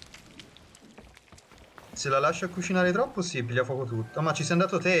 Se la lascio a cucinare troppo, sì, piglia fuoco tutto. Oh, ma ci sei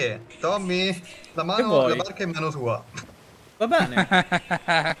andato te, Tommy? Che La vuoi? barca è in mano tua. Va bene.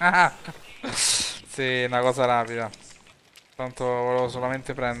 Sì, una cosa rapida. Tanto volevo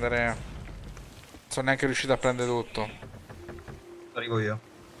solamente prendere. Non sono neanche riuscito a prendere tutto. Arrivo io.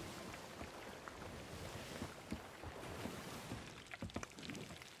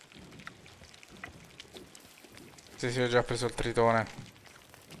 Sì, sì, ho già preso il tritone.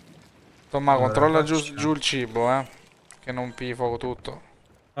 Tomma, Allora, controlla qua giù, c'è giù il cibo, eh. Che non pigli fuoco tutto.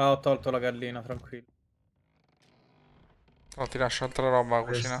 Ah, ho tolto la gallina, tranquillo. Oh, ti lascio altra roba a questo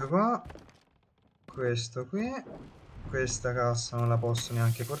cucinare. qua, questo qui. Questa cassa non la posso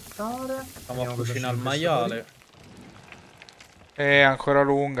neanche portare. Stiamo a Vediamo cosa c'è cucinare in il questo barile. maiale. È ancora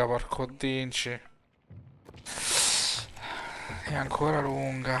lunga, porco dinci. È ancora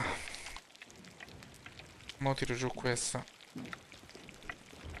lunga. Mo tiro giù questa.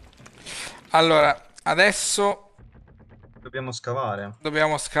 Allora, adesso Dobbiamo scavare.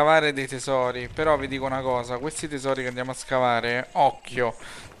 dobbiamo scavare dei tesori. Però vi dico una cosa, questi tesori che andiamo a scavare, occhio,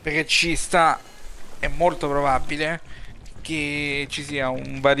 perché ci sta, è molto probabile che ci sia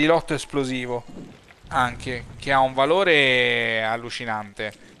un barilotto esplosivo, anche, che ha un valore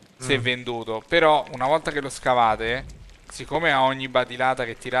allucinante, se Mm, venduto. Però una volta che lo scavate, siccome a ogni badilata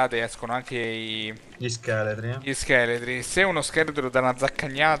che tirate escono anche gli scheletri. gli scheletri, se uno scheletro dà una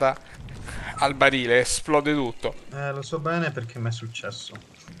zaccagnata al barile esplode tutto. Lo so bene perché mi è successo.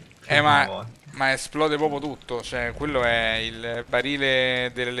 Più Eh di una ma, volta. ma esplode proprio tutto, cioè quello è il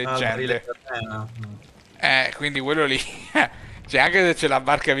barile delle Ah, il barile leggende. di arena. Mm. Quindi quello lì, cioè anche se c'è la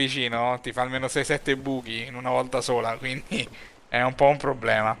barca vicino, ti fa almeno 6-7 buchi in una volta sola, quindi è un po' un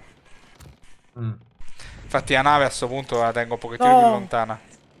problema. Mm. Infatti la nave a sto punto la tengo un pochettino più No! lontana.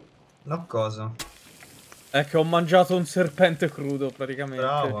 No cosa? È che ho mangiato un serpente crudo, praticamente.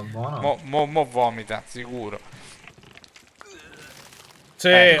 Bravo, buono. Mo vomita, sicuro.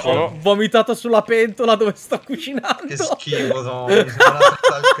 Sì, ho Eccolo. vomitato sulla pentola dove sto Che cucinando. schifo, Tommy. Sembra una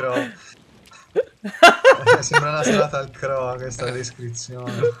serata al cro. Sembra una serata al cro questa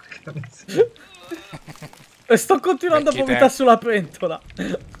descrizione. Porca miseria. E sto continuando a Vecchi vomitare tempi. sulla pentola.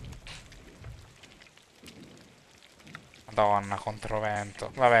 Madonna,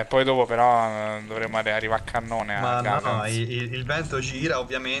 controvento. Vabbè, poi dopo però dovremo arrivare a cannone a Ma no, Gallons. il vento gira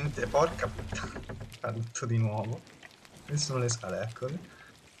ovviamente. Porca puttana. Fa tutto di nuovo. Queste sono le scale, eccole.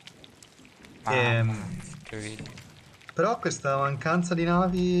 Mamma, incredibile. Però questa mancanza di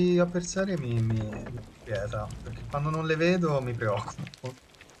navi avversarie mi inquieta, perché quando non le vedo mi preoccupo.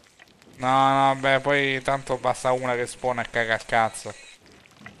 No, no, beh, poi tanto basta una che spawna e caga il cazzo.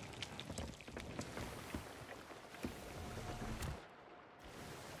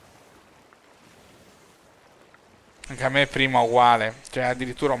 Anche a me prima uguale, cioè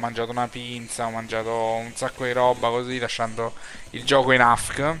addirittura ho mangiato una pinza, ho mangiato un sacco di roba così, lasciando il gioco in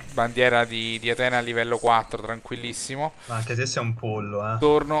AFK, bandiera di Atena a livello 4, tranquillissimo. Ma anche se sei un pollo, eh.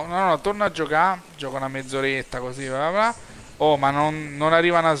 Torno, no, no, torno a giocare, gioco una mezz'oretta così, bla bla bla. Oh, ma non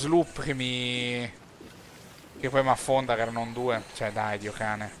arriva una sloop che poi mi affonda, che erano due. Cioè, dai, Dio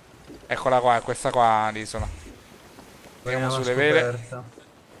cane. Eccola qua, è questa qua l'isola. Tiriamo Veniamo a sulle vele. scoperta.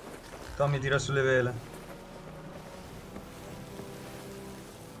 Tommy tira sulle vele.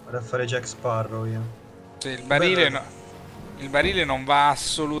 Vado a fare Jack Sparrow io. Sì, il Bello. barile, il barile non va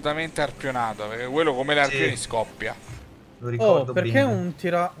assolutamente arpionato, perché quello come le arpioni Sì, scoppia. lo Oh, ricordo perché bene. un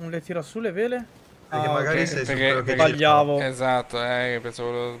le tira su le vele? Perché Ah, magari ok. sei su Perché, quello che perché- dice Sbagliavo. Esatto, penso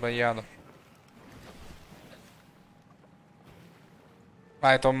quello sbagliato.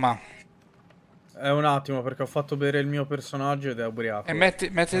 Vai, Tomma. È un attimo perché ho fatto bere il mio personaggio ed è E ubriaco. mettiti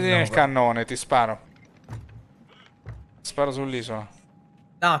Andiamo nel qua. cannone, ti sparo. Sparo sull'isola.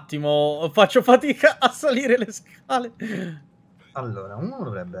 Un attimo, faccio fatica a salire le scale. Allora, uno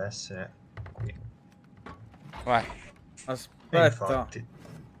dovrebbe essere qui. Vai. E Aspetta. infatti.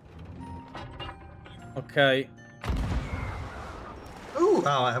 Ok.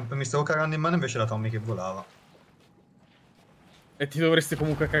 Mi stavo cagando in mano invece la Tommy che volava. E ti dovresti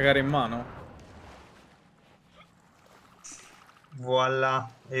comunque cagare in mano. Voilà.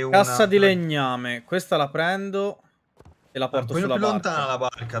 E Cassa una... di legname. Questa la prendo e la Un porto pochino sulla più lontana barca. la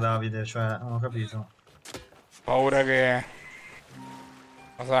barca, Davide, cioè, non ho capito. Paura che...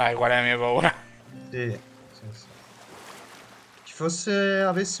 Lo sai qual è la mia paura? Sì, sì, sì. Ci fosse...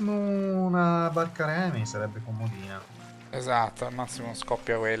 avessimo una barca remi, sarebbe comodina. Esatto, al massimo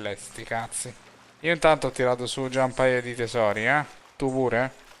scoppia quella e sti cazzi. Io intanto ho tirato su già un paio di tesori, eh? Tu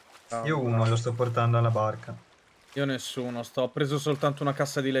pure? Io Bravo, uno lo bravo. sto portando alla barca. Io nessuno, ho preso soltanto una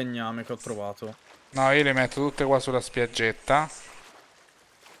cassa di legname che ho trovato. No, io le metto tutte qua sulla spiaggetta.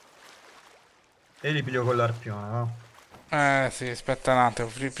 E li piglio con l'arpione, no? Sì, aspetta un attimo.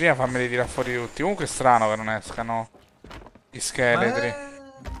 Prima fammeli tirare fuori tutti. Comunque è strano che non escano gli Ma scheletri. è...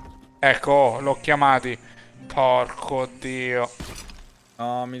 Ecco, oh, l'ho chiamati. Porco dio.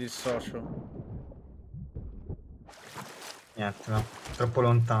 No, mi dissocio. Niente, no. Troppo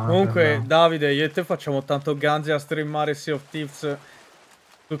lontano Comunque, per... Davide, io e te facciamo tanto ganzi a streamare Sea of Thieves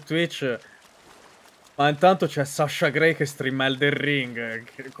su Twitch. Ma intanto c'è Sasha Grey che streama Elden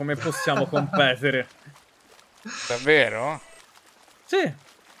Ring. Come possiamo competere? Davvero? Sì,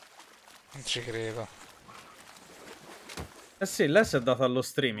 Non ci credo. eh sì, lei si è data allo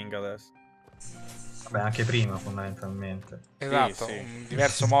streaming adesso. Vabbè, anche prima, fondamentalmente. Esatto, sì. un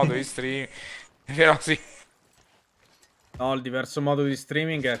diverso modo di stream. Però sì. No, il diverso modo di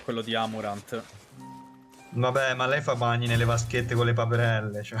streaming è quello di Amurant. Vabbè, ma lei fa bagni nelle vaschette con le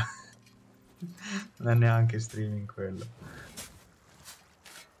paperelle, cioè... Non è neanche streaming quello.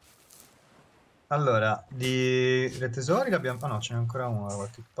 Allora, di tesori che abbiamo... Ah no, ce n'è ancora uno da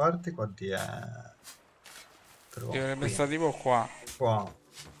qualche parte, qua di... Dovrebbe qui, stare tipo qua. qua.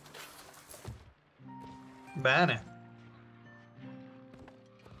 Bene.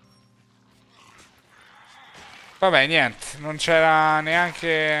 Vabbè, niente. Non c'era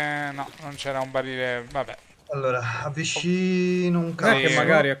neanche... No, non c'era un barile... Vabbè. Allora, avvicino un Non è che Sì.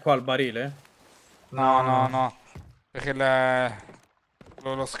 magari cazzo. è qua il barile? No, no, no. Perché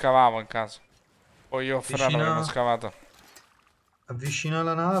lo scavavo in caso. O io o Ferraro avremmo Vicina... scavato. Avvicina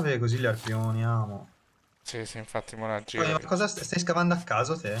la nave così li arpioniamo. Sì, sì, infatti me la Poi, giro. ma cosa stai scavando a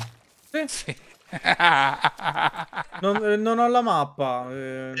caso te? Sì. Sì. Non ho la mappa.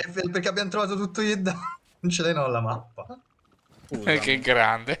 Perché abbiamo trovato tutto io e non ce l'hai no la mappa. Scusa. Che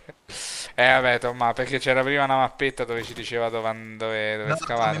grande. Vabbè, Tomma, perché c'era prima una mappetta dove ci diceva dove No, Tommy,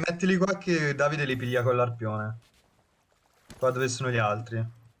 scavare. mettili qua che Davide li piglia con l'arpione. Qua dove sono gli altri. Ok,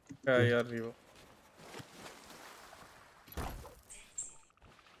 Qui. arrivo.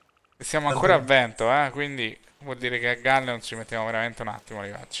 E siamo Tanto ancora a che- vento, quindi vuol dire che a galle non ci mettiamo veramente un attimo a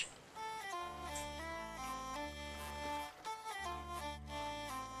arrivarci.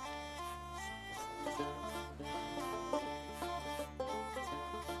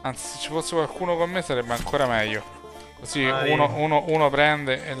 Anzi, se ci fosse qualcuno con me sarebbe ancora meglio. Così Arrivo. uno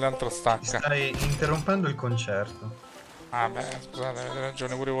prende e l'altro Ti stacca. stai interrompendo il concerto. Ah beh, scusate, avete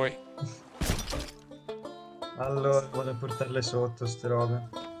ragione pure voi. Allora, vado a portarle sotto ste robe.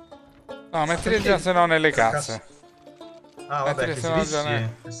 No, mettili Perché già se no nelle la casse. Ah, vabbè, Mettili che se si no già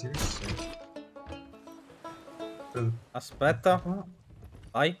vissi. Che si vissi. Aspetta. Qua.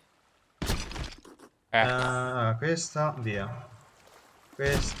 Vai. Ecco. Questa, via.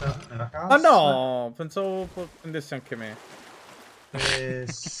 Questa nella Ah cassa. no, pensavo prendessi anche me.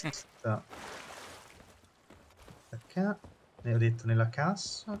 Questa. Perché? Ne ho detto nella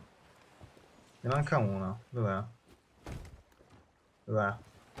cassa. Ne manca una. Dov'è? Dov'è?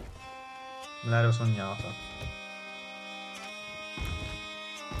 Me l'ero sognata.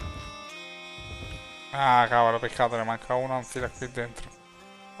 Ah, cavolo, peccato, ne manca uno, non fila qui dentro.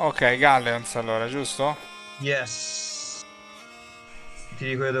 Ok, Galleons allora, giusto? Yes. Ti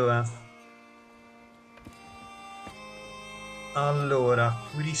dico dov'è. Allora,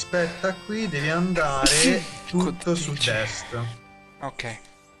 rispetto a qui devi andare tutto sul est. Ok.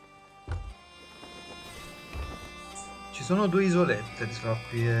 Ci sono due isolette tra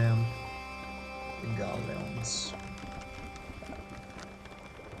qui e Galleons.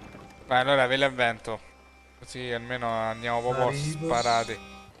 Vai, allora vele a vento. Così almeno andiamo proprio Arrivo. sparati.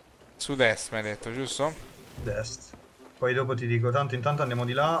 Sud-est mi hai detto, giusto? Est. Poi dopo ti dico, tanto intanto andiamo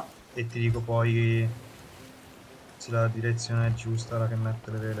di là e ti dico poi se la direzione è giusta, la che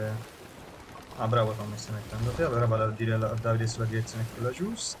mette le vele. Ah, bravo Tommy, stai mettendo te, allora vado a dire a Davide se la direzione è quella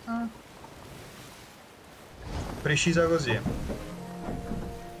giusta. Precisa così.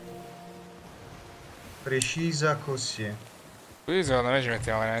 Precisa così. Qui secondo me ci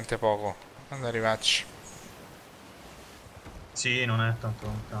mettiamo veramente poco ad arrivarci. Sì, non è tanto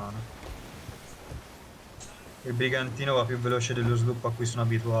lontano. Il brigantino va più veloce dello sviluppo a cui sono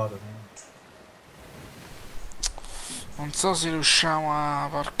abituato. Quindi. Non so se riusciamo a...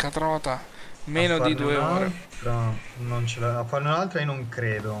 porca trota. A Meno di farne 2 ore. un'altra, non ce la... A farne un'altra io non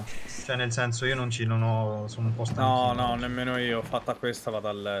credo. Cioè, nel senso, io non ho... Sono un po' No, stanchino no, oggi. nemmeno io. Fatta questa vado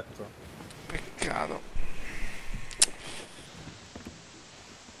a letto. Peccato.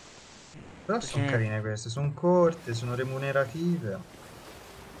 Però sono Perché carine queste, sono corte, sono remunerative.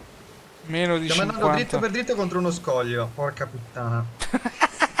 meno di Stiamo andando dritto 50. per dritto contro uno scoglio, porca puttana.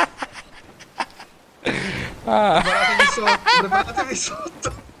 Ah. Preparatevi sotto, preparatevi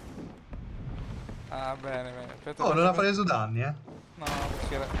sotto. Ah, bene, bene. Aspetta, Oh, non ha aspetta. preso danni, eh. No,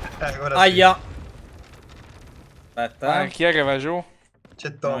 perché era... Ora sì. Aia! Aspetta, Vai, chi è che va giù? C'è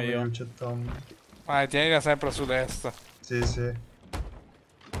No, Tommy io. giù, c'è Tommy. Vai, tienila sempre a sud-est. Sì, sì.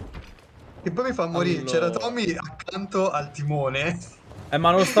 E poi mi fa morire, c'era Allora. Tommy accanto al timone.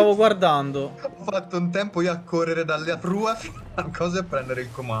 Ma lo stavo guardando. Ho fatto un tempo io a correre dalle prua fino a cosa e prendere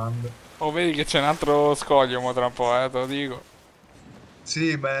il comando. Oh, vedi che c'è un altro scoglio mo tra un po', te lo dico.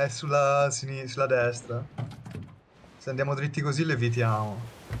 Sì, beh, sulla sulla destra. Se andiamo dritti così le evitiamo.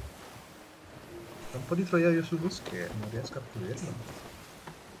 C'è un po' di troiaio sullo schermo, riesco a vederlo?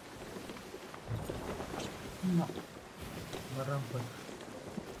 No, guarda un po'.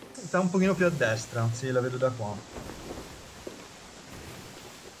 Sta un pochino più a destra, sì, la vedo da qua.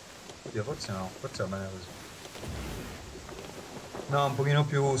 Oddio, forse no, forse va bene così. No, un pochino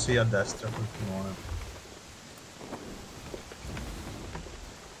più, sì, a destra col timone.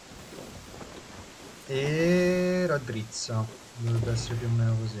 E raddrizza, dovrebbe essere più o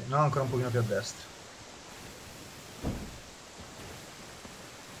meno così. No, ancora un pochino più a destra.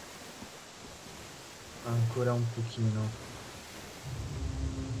 Ancora un pochino.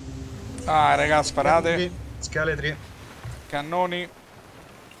 Ah, raga, sparate. Scheletri. Cannoni.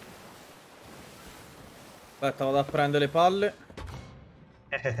 Aspetta, vado a prendere le palle.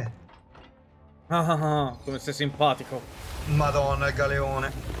 Come sei simpatico. Madonna, il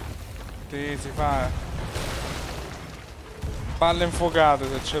galeone. Sì, si fa. Palle infuocate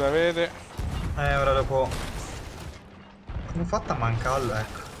se ce l'avete. Ora dopo. Come ho fatto a mancarlo,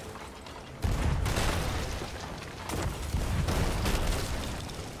 ecco.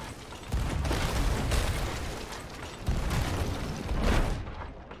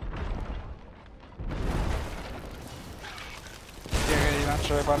 Chi è che gli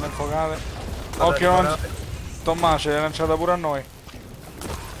lancia le palle infuocate? Vado a Occhio, riparare. Tommaso, ce l'hai lanciata pure a noi.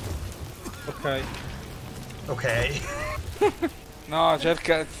 Ok. Ok. No,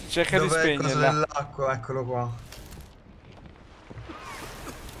 cerca di Dov'è il coso spegnerla. dell'acqua? Eccolo qua.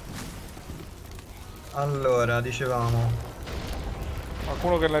 Allora, dicevamo.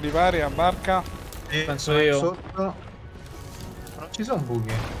 Qualcuno che la ripari a barca? Sì, Penso sono io. sotto. Non ci sono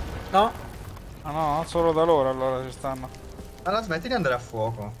buchi. No. Ah no, solo da loro allora ci stanno. Allora smetti di andare a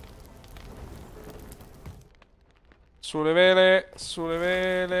fuoco. Sulle vele, sulle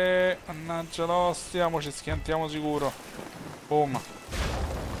vele. Mannaggia l'ostia, mo ci schiantiamo sicuro. Boom.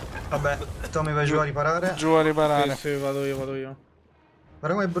 Vabbè, Tommy vai giù a riparare. Giù a Sì, riparare. sì, vado io, vado io.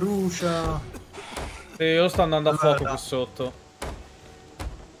 Guarda come brucia. Sì, io sto andando a fuoco Allora, qui sotto.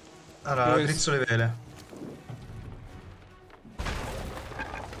 allora, Dove drizzo le vele.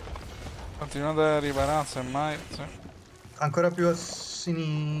 Continuate a riparare semmai. Sì. Ancora più a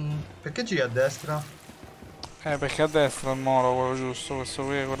sinistra. Perché giri a destra? Perché a destra il molo, quello giusto, questo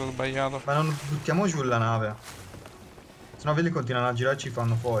qui è quello sbagliato. Ma non buttiamo giù la nave. Se no quelli continuano a girare e ci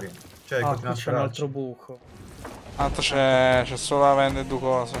fanno fuori. Cioè, Ah, qui continuano a c'è un altro spararci. buco. Tanto c'è solo da vendere due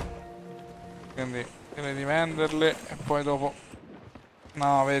cose. Quindi direi di venderle e poi dopo...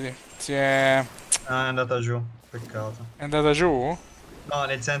 No, vedi, Ah, è andata giù. Peccato. è andata giù? No,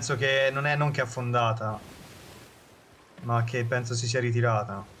 nel senso che non che è affondata, ma che penso si sia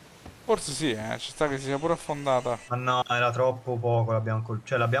ritirata. Forse sì, ci sta che si sia pure affondata. Ma no, era troppo poco,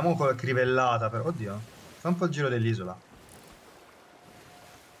 cioè l'abbiamo crivellata, però. Oddio. Fa un po' il giro dell'isola.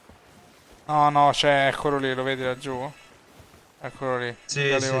 No, no, c'è, eccolo lì, lo vedi laggiù? Eccolo lì, il Sì, sì,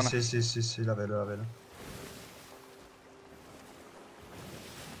 galeone. sì, sì, sì, sì, la vedo, la vedo.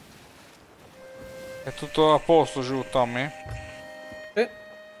 È tutto a posto giù, Tommy? Sì.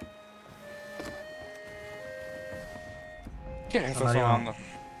 Chi è che sta Stanno arrivando.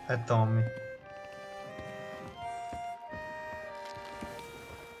 suonando? È Tommy.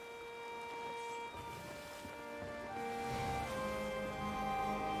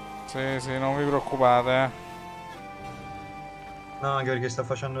 Sì, sì, non vi preoccupate, eh. No, anche perché sta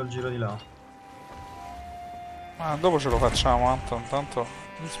facendo il giro di là. Ma dopo ce lo facciamo, Anton. Tanto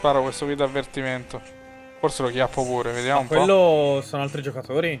mi sparo questo qui d'avvertimento. Forse lo chiappo pure, vediamo Ma un po'. quello sono altri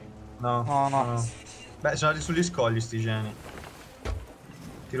giocatori? No, No, no, no. no. Beh, sono andati sugli scogli sti geni.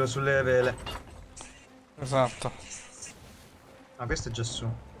 Tiro sulle vele. Esatto. Ah, questo è già su.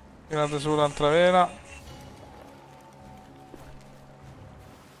 Tirate su l'altra vela.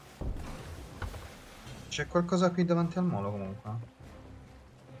 C'è qualcosa qui davanti al molo comunque.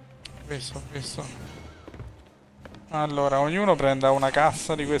 Visto, visto. Allora, ognuno prenda una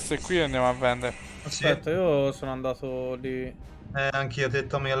cassa di queste qui e andiamo a vendere. Sì. Aspetta, io sono andato lì. Anch'io ho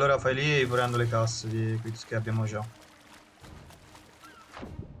detto Tommy, allora fai lì prendo le casse di quiz che abbiamo già.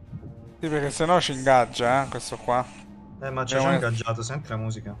 Sì, perché sennò ci ingaggia, questo qua. Ma c'è già Dobbiamo ingaggiato, senti la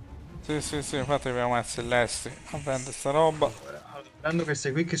musica. Sì, sì, sì, infatti dobbiamo essere lesti a vendere sta roba. Allora, prendo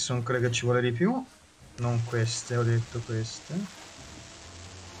queste qui che sono quelle che ci vuole di più. Non queste, ho detto queste.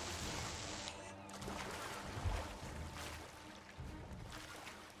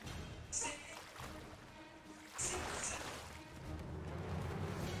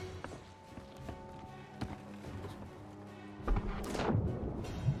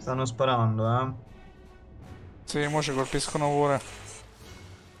 Stanno sparando, eh. Sì, mo ci colpiscono pure.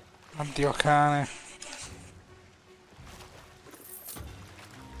 Addio cane.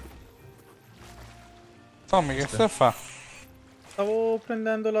 Tommy, che stai a fa? Stavo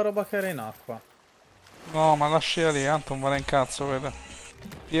prendendo la roba che era in acqua. No, ma lascia lì, Anton va in cazzo, vede.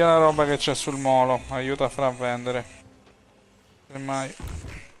 Via la roba che c'è sul molo, aiuta a far a vendere. Semmai.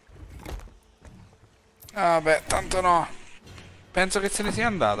 Ah, beh, tanto no. Penso che se ne sia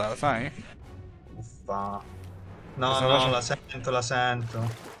andata, sai? Uffa. Che No, sta no, facendo? la sento, la sento.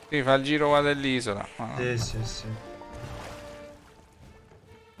 Sì, fa il giro qua dell'isola. Ah. Sì, sì, sì.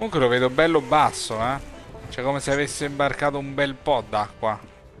 Comunque lo vedo bello basso, eh. Cioè come se avesse imbarcato un bel po' d'acqua.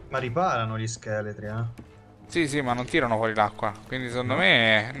 Ma riparano gli scheletri, eh. Sì, sì, ma non tirano fuori l'acqua. Quindi secondo No?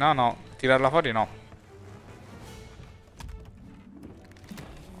 me... No, no, tirarla fuori no.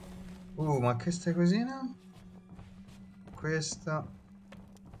 Ma che ste cosine? Questa.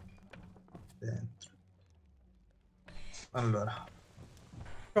 Dentro. Allora.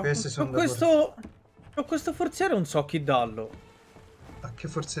 Queste sono da portare. Ho questo forziere non so chi darlo. A che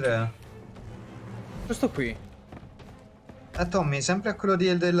forze è? Questo qui. Tommy, sempre a quello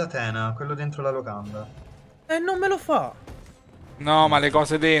dell'Atena, quello dentro la locanda. Non me lo fa. No, ma le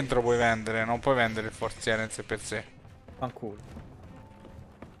cose dentro puoi vendere. Non puoi vendere il forziere in sé per sé. Fanculo.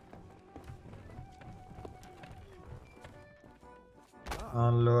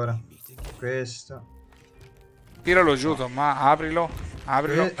 Allora. Questo. Tiralo giù, Tomma, aprilo.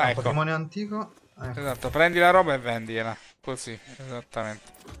 Aprilo, ecco. Patrimonio antico. Ecco. Esatto, prendi la roba e vendigliela. Così, esattamente.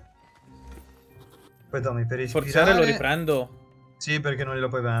 Poi Tommy, per Il forziere lo ispirare. riprendo. Sì, perché non glielo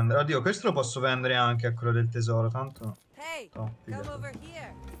puoi vendere. Oddio, questo lo posso vendere anche a quello del tesoro, tanto. Hey, No, come figa. over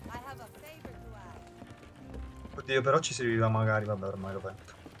here. I have a favor to ask. Oddio, però ci serviva magari, vabbè, ormai lo vendo.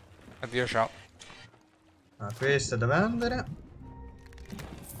 Addio, ciao. Questo è da vendere.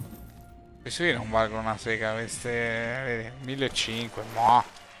 Questi qui non valgono una sega, queste... Vedi, 1500, ma...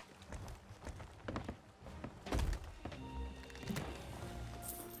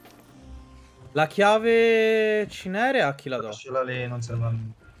 La chiave cinere a chi la do? Lasciala lì, non serve a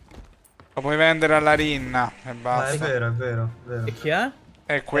nulla. Lo puoi vendere alla Rinna e È basta. vero, è vero, è vero. E chi è?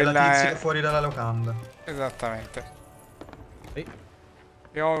 E È la quella tizia è... fuori dalla locanda. Esattamente. Sì.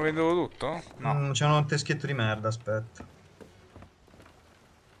 Abbiamo venduto tutto? No. C'è un teschietto di merda, aspetta.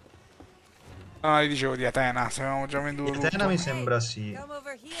 No, io dicevo di Atena, se avevamo già venduto Di Atena tutto. mi sembra sì. Come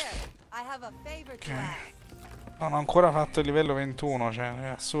over here. I have a favor to ask. Non ho ancora fatto il livello 21, cioè, è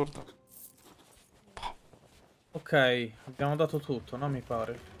assurdo. Ok, abbiamo dato tutto, no? Mi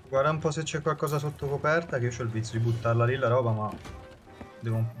pare. Guarda un po' se c'è qualcosa sotto coperta, che io ho il vizio di buttarla lì la roba, ma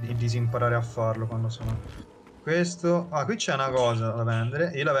devo disimparare a farlo quando sono... Questo... Ah, qui c'è una cosa da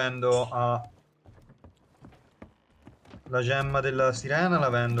vendere. Io la vendo a... La gemma della sirena la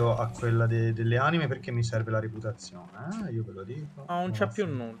vendo a quella delle anime perché mi serve la reputazione. Io ve lo dico. Ah, non c'è più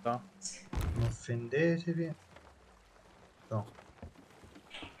nulla. Non offendetevi. No.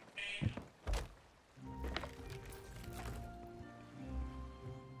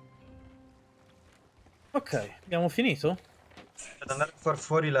 Ok, abbiamo finito? Ad andare a far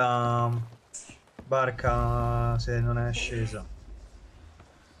fuori Barca se non è scesa.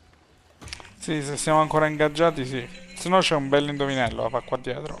 Sì, se siamo ancora ingaggiati, sì. Se no c'è un bel indovinello, va qua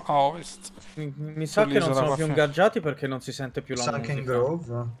dietro, a ovest. Mi sa che non Sull'isola sono qua a più fianco. ingaggiati perché non si sente più la Sunken musica.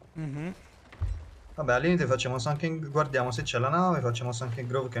 Grove. Mhm. Vabbè, al limite facciamo Sunken... Guardiamo se c'è la nave, facciamo Sunken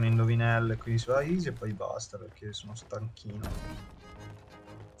Grove che è un indovinello qui sulla Easy e poi basta perché sono stanchino.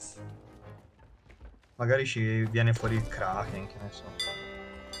 Magari ci viene fuori il Kraken, che ne so.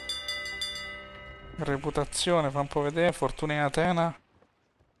 Reputazione, fa un po' vedere. Fortuna in Atena.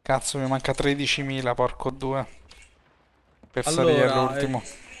 Cazzo, mi manca 13.000, porco due. Per salire Allora, all'ultimo.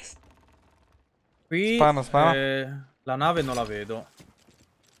 qui Spana, spana. la nave non la vedo.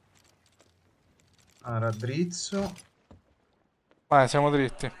 Ah, raddrizzo. Vai, siamo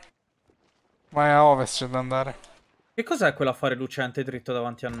dritti. Vai a ovest c'è da andare. Che cos'è quell'affare lucente dritto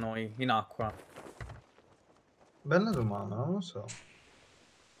davanti a noi, in acqua? Bella domanda, non lo so.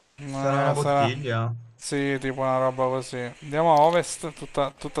 Sarà una Sarà... bottiglia? Sì, tipo una roba così. Andiamo a ovest,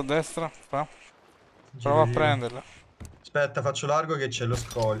 tutta a destra. Fa. Giro, Prova a giro. prenderla. Aspetta, faccio largo che c'è lo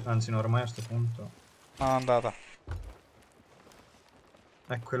scoglio. Anzi, no, ormai a sto punto. No, è andata.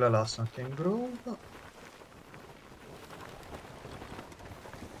 È quella là, Sunken Grove.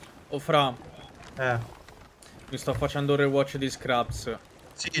 Oh, fra, Eh. mi sto facendo un rewatch di Scraps.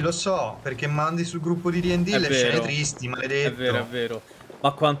 Sì, lo so, perché mandi sul gruppo di D&D È le scene vero, tristi, è vero, è maledetto. vero.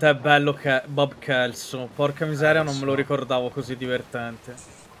 Ma quanto è bello che Bob Kelso. Porca miseria, Lo non me lo so. ricordavo così divertente.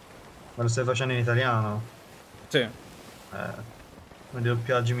 Ma lo stai facendo in italiano? Sì. Uno dei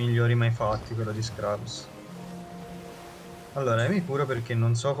doppiaggi migliori mai fatti, quello di Scrubs. Allora, mi curo perché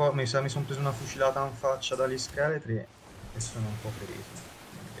non so mi sa mi sono preso una fucilata in faccia dagli scheletri e sono un po' ferito.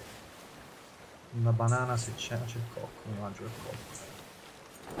 Quindi, una banana se c'è il cocco, mi mangio il cocco.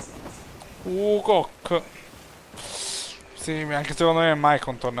 Coc. Sì, anche secondo me mai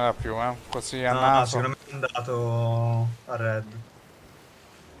contornerà più, eh. Così a No, naso. secondo me è andato a Red.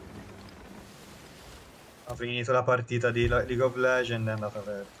 Ha finito la partita di League of Legends e è andato a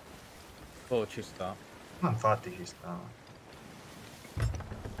Red. Oh, ci sta. Ma infatti ci sta.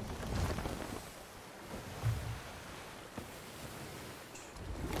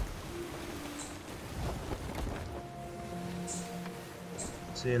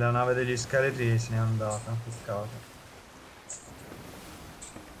 Sì, la nave degli scheletri se n'è andata, peccato.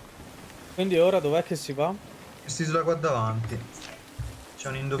 Quindi ora dov'è che si va? Quest'isola qua davanti. C'è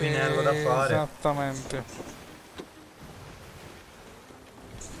un indovinello da fare. Esattamente.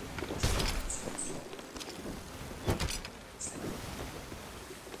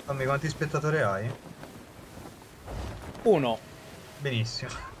 Fammi quanti spettatori hai? Uno.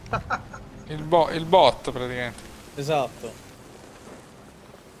 Benissimo. Il bot praticamente. Esatto.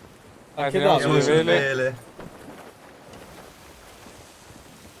 Anche Tiriamo Davide. sulle Sulle vele. vele.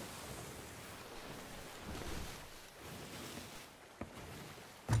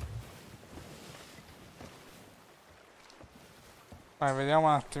 Vai, vediamo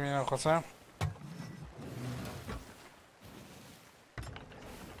un attimino cos'è.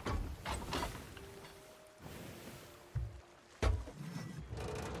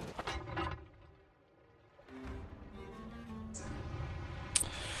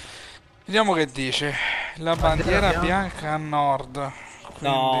 Vediamo che dice. La bandiera bianca a nord.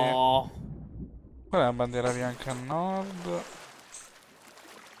 Quindi... No. Qual è la bandiera bianca a nord?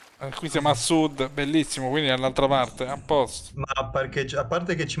 Qui siamo a sud, bellissimo, quindi dall'altra parte, a posto. Ma a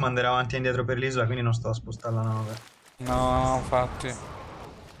parte che ci manderà avanti e indietro per l'isola, quindi non sto a spostare la nave. No, no, infatti.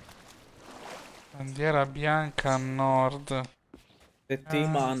 Bandiera bianca a nord.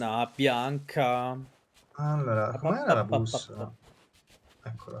 Settimana bianca. Allora, com'era la bussola?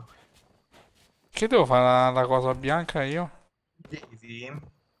 Eccola qui. Che devo fare la cosa bianca io? Devi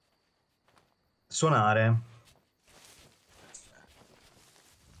suonare.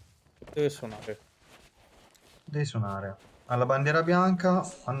 Deve suonare. Devi suonare. Alla bandiera bianca,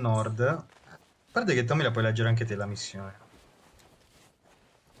 a nord. A parte che Tommy la puoi leggere anche te la missione.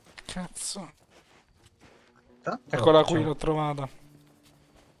 Cazzo. Tanto Eccola c'è qui, l'ho trovata.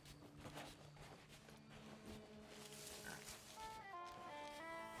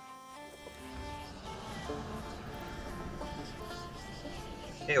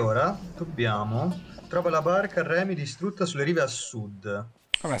 E ora dobbiamo... Trova la barca a remi distrutta sulle rive a sud.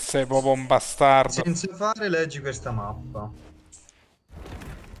 Come sei proprio un bastardo. Senza fare, leggi questa mappa.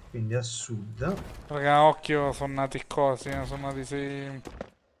 Quindi a sud. Raga, occhio, sono nati cosi, sono nati sei...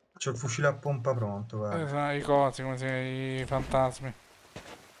 C'ho il fucile a pompa pronto, guarda. sono i cosi, come si chiama, i fantasmi.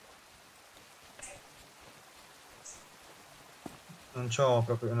 Non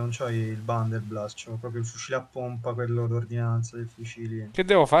c'ho il bundle blast, c'ho proprio il fucile a pompa, quello d'ordinanza dei fucili. Che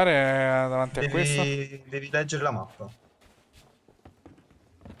devo fare davanti a questo? Devi leggere la mappa.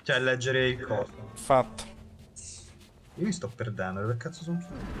 Cioè, leggere il coso. Fatto. Io mi sto perdendo, dove cazzo sono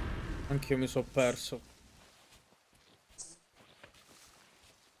finito? Anch'io mi sono perso.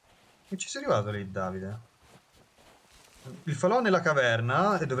 Come ci sei arrivato lì, Davide? Il falò nella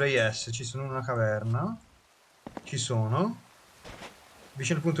caverna, e dovrei esserci, sono in una caverna. Ci sono.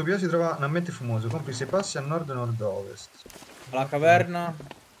 Vicino al punto più si trova un ambiente fumoso, complice passi a nord-nord-ovest. Alla caverna.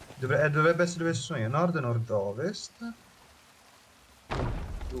 Dovrebbe essere dove sono io, nord-nord-ovest.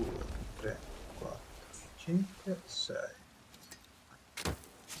 2, 3, 4, 5, 6.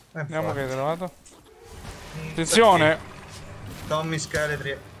 Vediamo che hai trovato. Attenzione! Attenzione! Tommy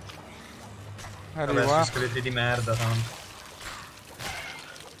scheletri. Vabbè, Arrivo, sono scheletri di merda, tanto.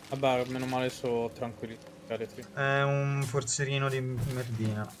 Vabbè, meno male so tranquilli. Scheletri. È un forzerino di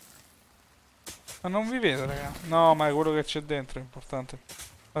merdina. Ma non vi vedo, raga. No, ma è quello che c'è dentro, è importante.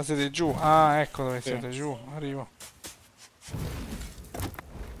 Ma siete giù? Ah, ecco dove Sì. siete, giù. Arrivo.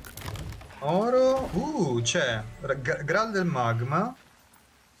 Oro. C'è Graal del magma.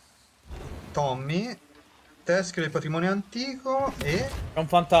 Tommy. Teschio del patrimonio antico e È un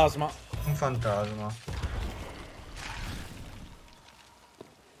fantasma. un fantasma.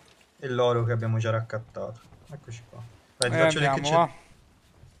 E l'oro che abbiamo già raccattato. Eccoci qua. Vai, ti faccio vedere che Andiamo, va.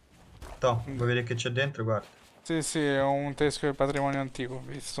 c'è. Vuoi vedere che c'è dentro? Guarda. Sì, sì, è un teschio del patrimonio antico, ho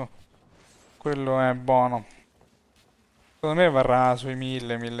visto. Quello è buono. Secondo me varrà sui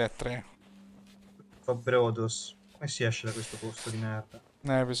 1000, 1300. Fa Brodos. Come si esce da questo posto di merda?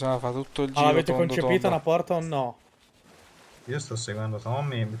 Bisogna fare tutto il Ma giro l'avete tondo concepita tondo. una porta o no? Io sto seguendo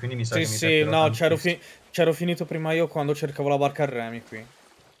Tommy, quindi mi sa Sì, che mi sì, seccherò no, tantissimo. c'ero finito prima io quando cercavo la barca a remi qui.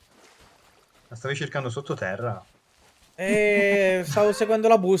 La stavi cercando sottoterra? E stavo seguendo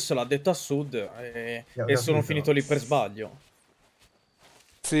la bussola, ha detto a sud, Ho e sono capito. finito lì per sbaglio.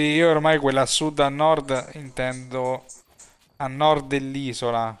 Sì, io ormai quella a sud a nord intendo a nord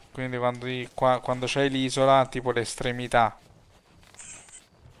dell'isola. Quindi quando c'hai l'isola, tipo l'estremità.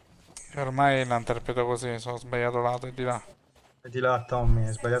 E ormai la interpreto così, sono sbagliato lato e di là. E di là, Tommy,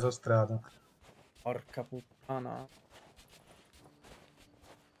 hai sbagliato strada. Porca puttana.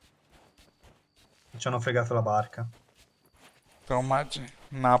 Ci hanno fregato la barca. Te lo immagini? E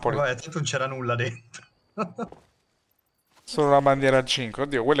Napoli. vabbè, tanto non c'era nulla dentro. Solo la bandiera a 5.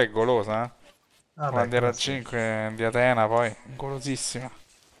 Oddio, quella è golosa, eh? La Vabbè, bandiera quella a sì. 5 di Atena, poi, golosissima.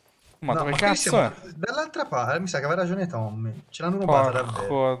 Ma No, dove ma qui siamo cazzo è? dall'altra parte. Mi sa che aveva ragione Tommy. Ce l'hanno rubata davvero.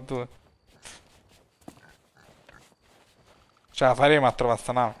 Porco due. Ce la faremo a trovare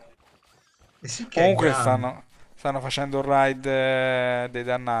sta nave. E sì che è Comunque grande. stanno facendo un raid dei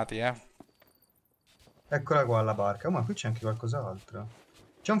dannati, eh. Eccola qua la barca. Oh, ma qui c'è anche qualcos'altro.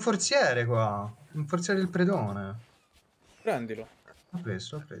 C'è un forziere qua. Un forziere del predone. Prendilo. L'ho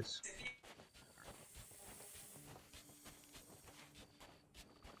preso, l'ho preso.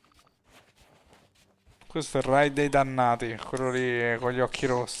 Questo è il raid dei dannati, quello lì con gli occhi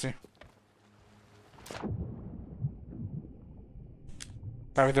rossi.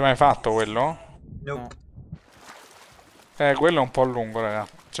 L'avete mai fatto quello? Nope. Quello è un po' lungo, raga.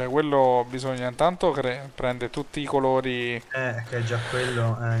 Cioè, quello bisogna intanto prendere tutti i colori. Che già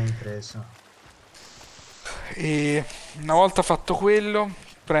quello è impresa. E una volta fatto quello,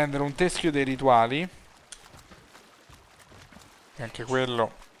 prendere un teschio dei rituali. E anche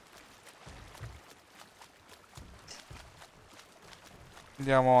quello.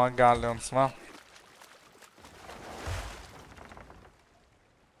 Andiamo a Galleons, va?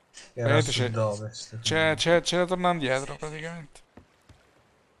 Che era a Praticamente sud-ovest. c'è da tornare indietro, praticamente.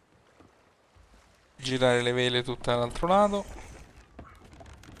 Girare le vele tutte dall'altro lato.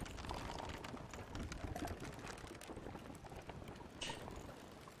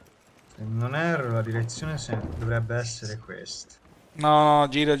 Se non erro, la direzione dovrebbe essere questa. No, no,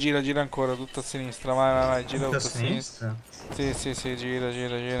 gira ancora, tutto a sinistra, vai, gira Tutta a tutto a sinistra. sinistra? Sì, sì, sì, gira,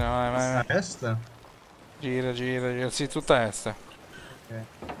 vai. A est? Gira, sì, tutta a est. Ok.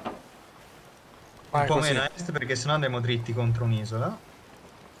 Un Vai po' così, meno a est perché sennò andiamo dritti contro un'isola.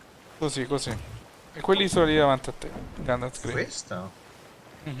 così. E quell'isola lì davanti a te, Gandalf Green. Questa?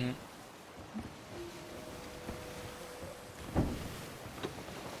 Mhm.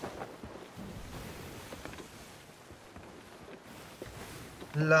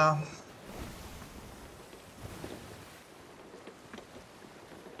 La...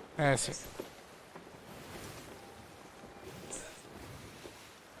 Sì.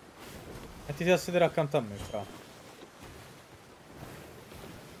 Mettiti a sedere accanto a me, fra.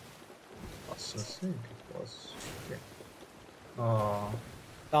 Posso? Sì, che posso. Ok. Oh,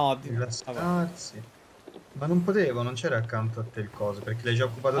 No, vabbè. rilassarsi. Ma non potevo, non c'era accanto a te il coso, perché l'hai già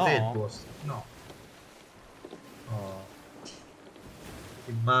occupato te il No, posto. No. Oh,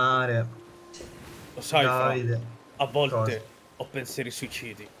 il mare. lo sai, Fra, Davide. a Cosa? volte ho pensieri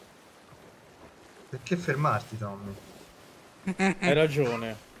suicidi. Perché fermarti, Tommy? Hai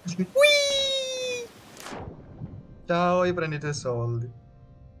ragione. Ciao, io prendi i tuoi soldi.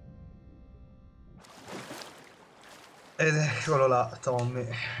 Ed eccolo là, Tommy,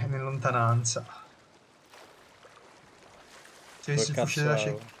 in lontananza. Ti hai Dove visto il fucile cazzo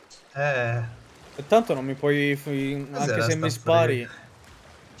della è? cecca? Eh, E tanto non mi puoi... Anche cos'era se sta mi frega? spari...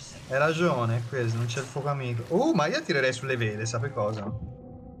 Hai ragione, è questo, non c'è il fuoco amico. Ma io tirerei sulle vele, sapete cosa?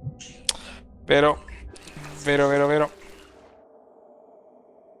 Vero. Vero, vero, vero.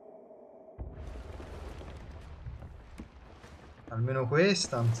 Almeno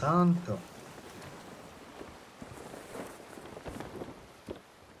questa, intanto.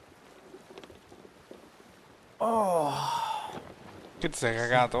 Oh. Che ti sei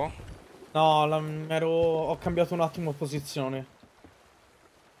cagato? No, ho cambiato un attimo posizione.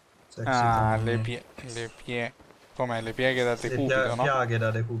 Sexy Ah, Tommy. le pie... Com'è? Le pieghe da decubito, no? Piaghe da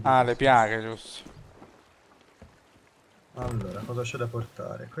Ah, decubito, le sì. piaghe, giusto. Allora, cosa c'è da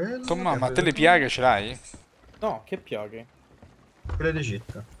portare? Quello che Insomma, ha ma te preso le tu. piaghe ce l'hai? No, che piaghe. Quelle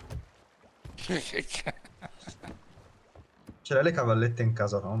d'Egitto. Che ca- Ce l'hai le cavallette in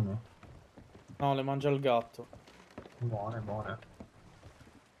casa, Tommy? No, le mangia il gatto. Buone, buone.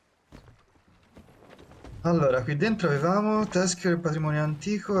 Allora, qui dentro avevamo teschio del patrimonio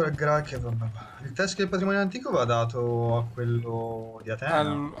antico, il teschio del patrimonio antico va dato a quello di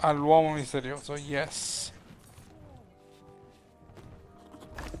Atena. All'uomo misterioso, yes.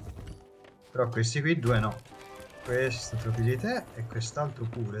 Però questi qui due no. Questo te lo pigli te e quest'altro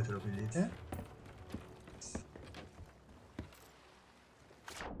pure te lo pigli te.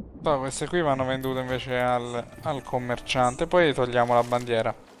 Poi queste qui vanno vendute invece al commerciante. Poi togliamo la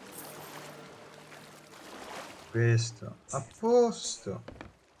bandiera. Questo a posto.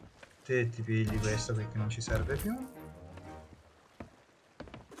 Te ti pigli questo perché non ci serve più.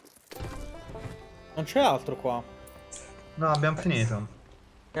 Non c'è altro qua. No, abbiamo finito.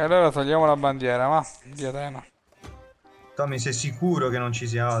 E allora togliamo la bandiera, ma di Atena. Tommy, sei sicuro che non ci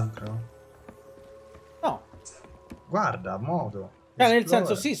sia altro? No. Guarda, a modo. Cioè, nel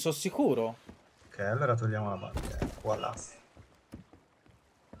senso, Esplora. sì, sono sicuro. Ok, allora togliamo la bandiera. Voilà.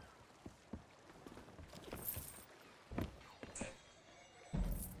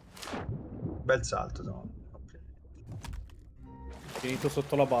 Bel salto, Tommy. Finito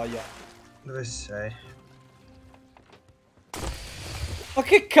sotto la baia. Dove sei? Ma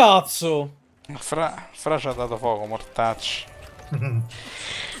che cazzo? Fra ci ha dato fuoco, mortacci.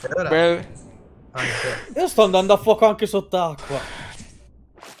 E allora Beh, anche... Io sto andando a fuoco anche sott'acqua.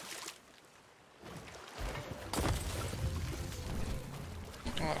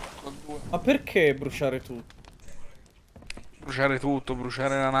 porco due. Ma perché bruciare tutto? Bruciare tutto,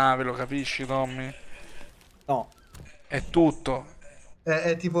 bruciare la nave, lo capisci, Tommy? No. È tutto.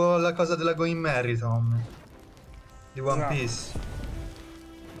 È tipo la cosa della Going Merry, Tommy. Di One Esatto. Piece.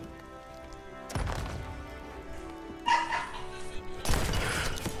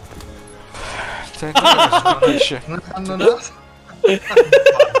 Senti che sconisce. Una cannonata.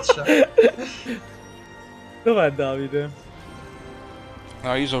 Faccia. Dov'è Davide?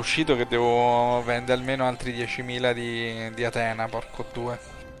 No, io sono uscito che devo vendere almeno altri 10.000 di Atena, porco due.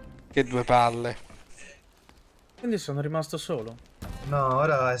 Che due palle. Quindi sono rimasto solo. No,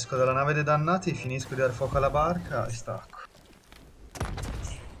 ora esco dalla nave dei dannati, finisco di dar fuoco alla barca e stacco.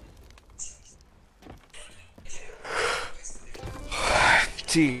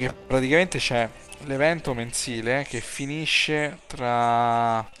 Sì, che praticamente c'è l'evento mensile che finisce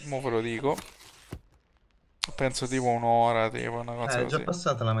tra... Mo ve lo dico. Penso tipo un'ora, tipo una cosa È già così.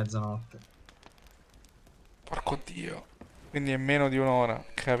 passata la mezzanotte. Porco Dio. Quindi è meno di un'ora.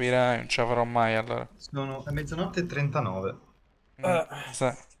 Capirai, non ce la farò mai allora. È mezzanotte e 39.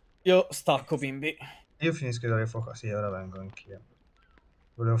 Sì. Io stacco, bimbi. Io finisco di dare fuoco. Sì, ora vengo anch'io.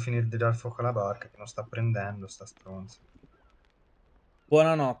 Volevo finire di dar fuoco alla barca che non sta prendendo, sta stronza.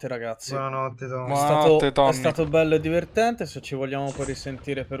 Buonanotte, ragazzi. Buonanotte, Tom. Buonanotte, È Tommy. stato bello e divertente. Se ci vogliamo poi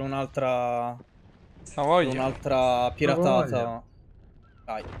risentire per un'altra... La Per voglia. un'altra La voglia. piratata.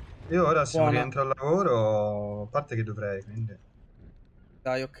 Dai. Io ora se non Buona. rientro al lavoro, a parte che dovrei, quindi...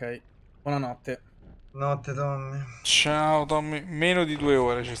 Dai, ok. Buonanotte. Notte, Tommy. Ciao, Tommy. Meno di 2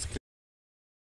 ore c'è scritto.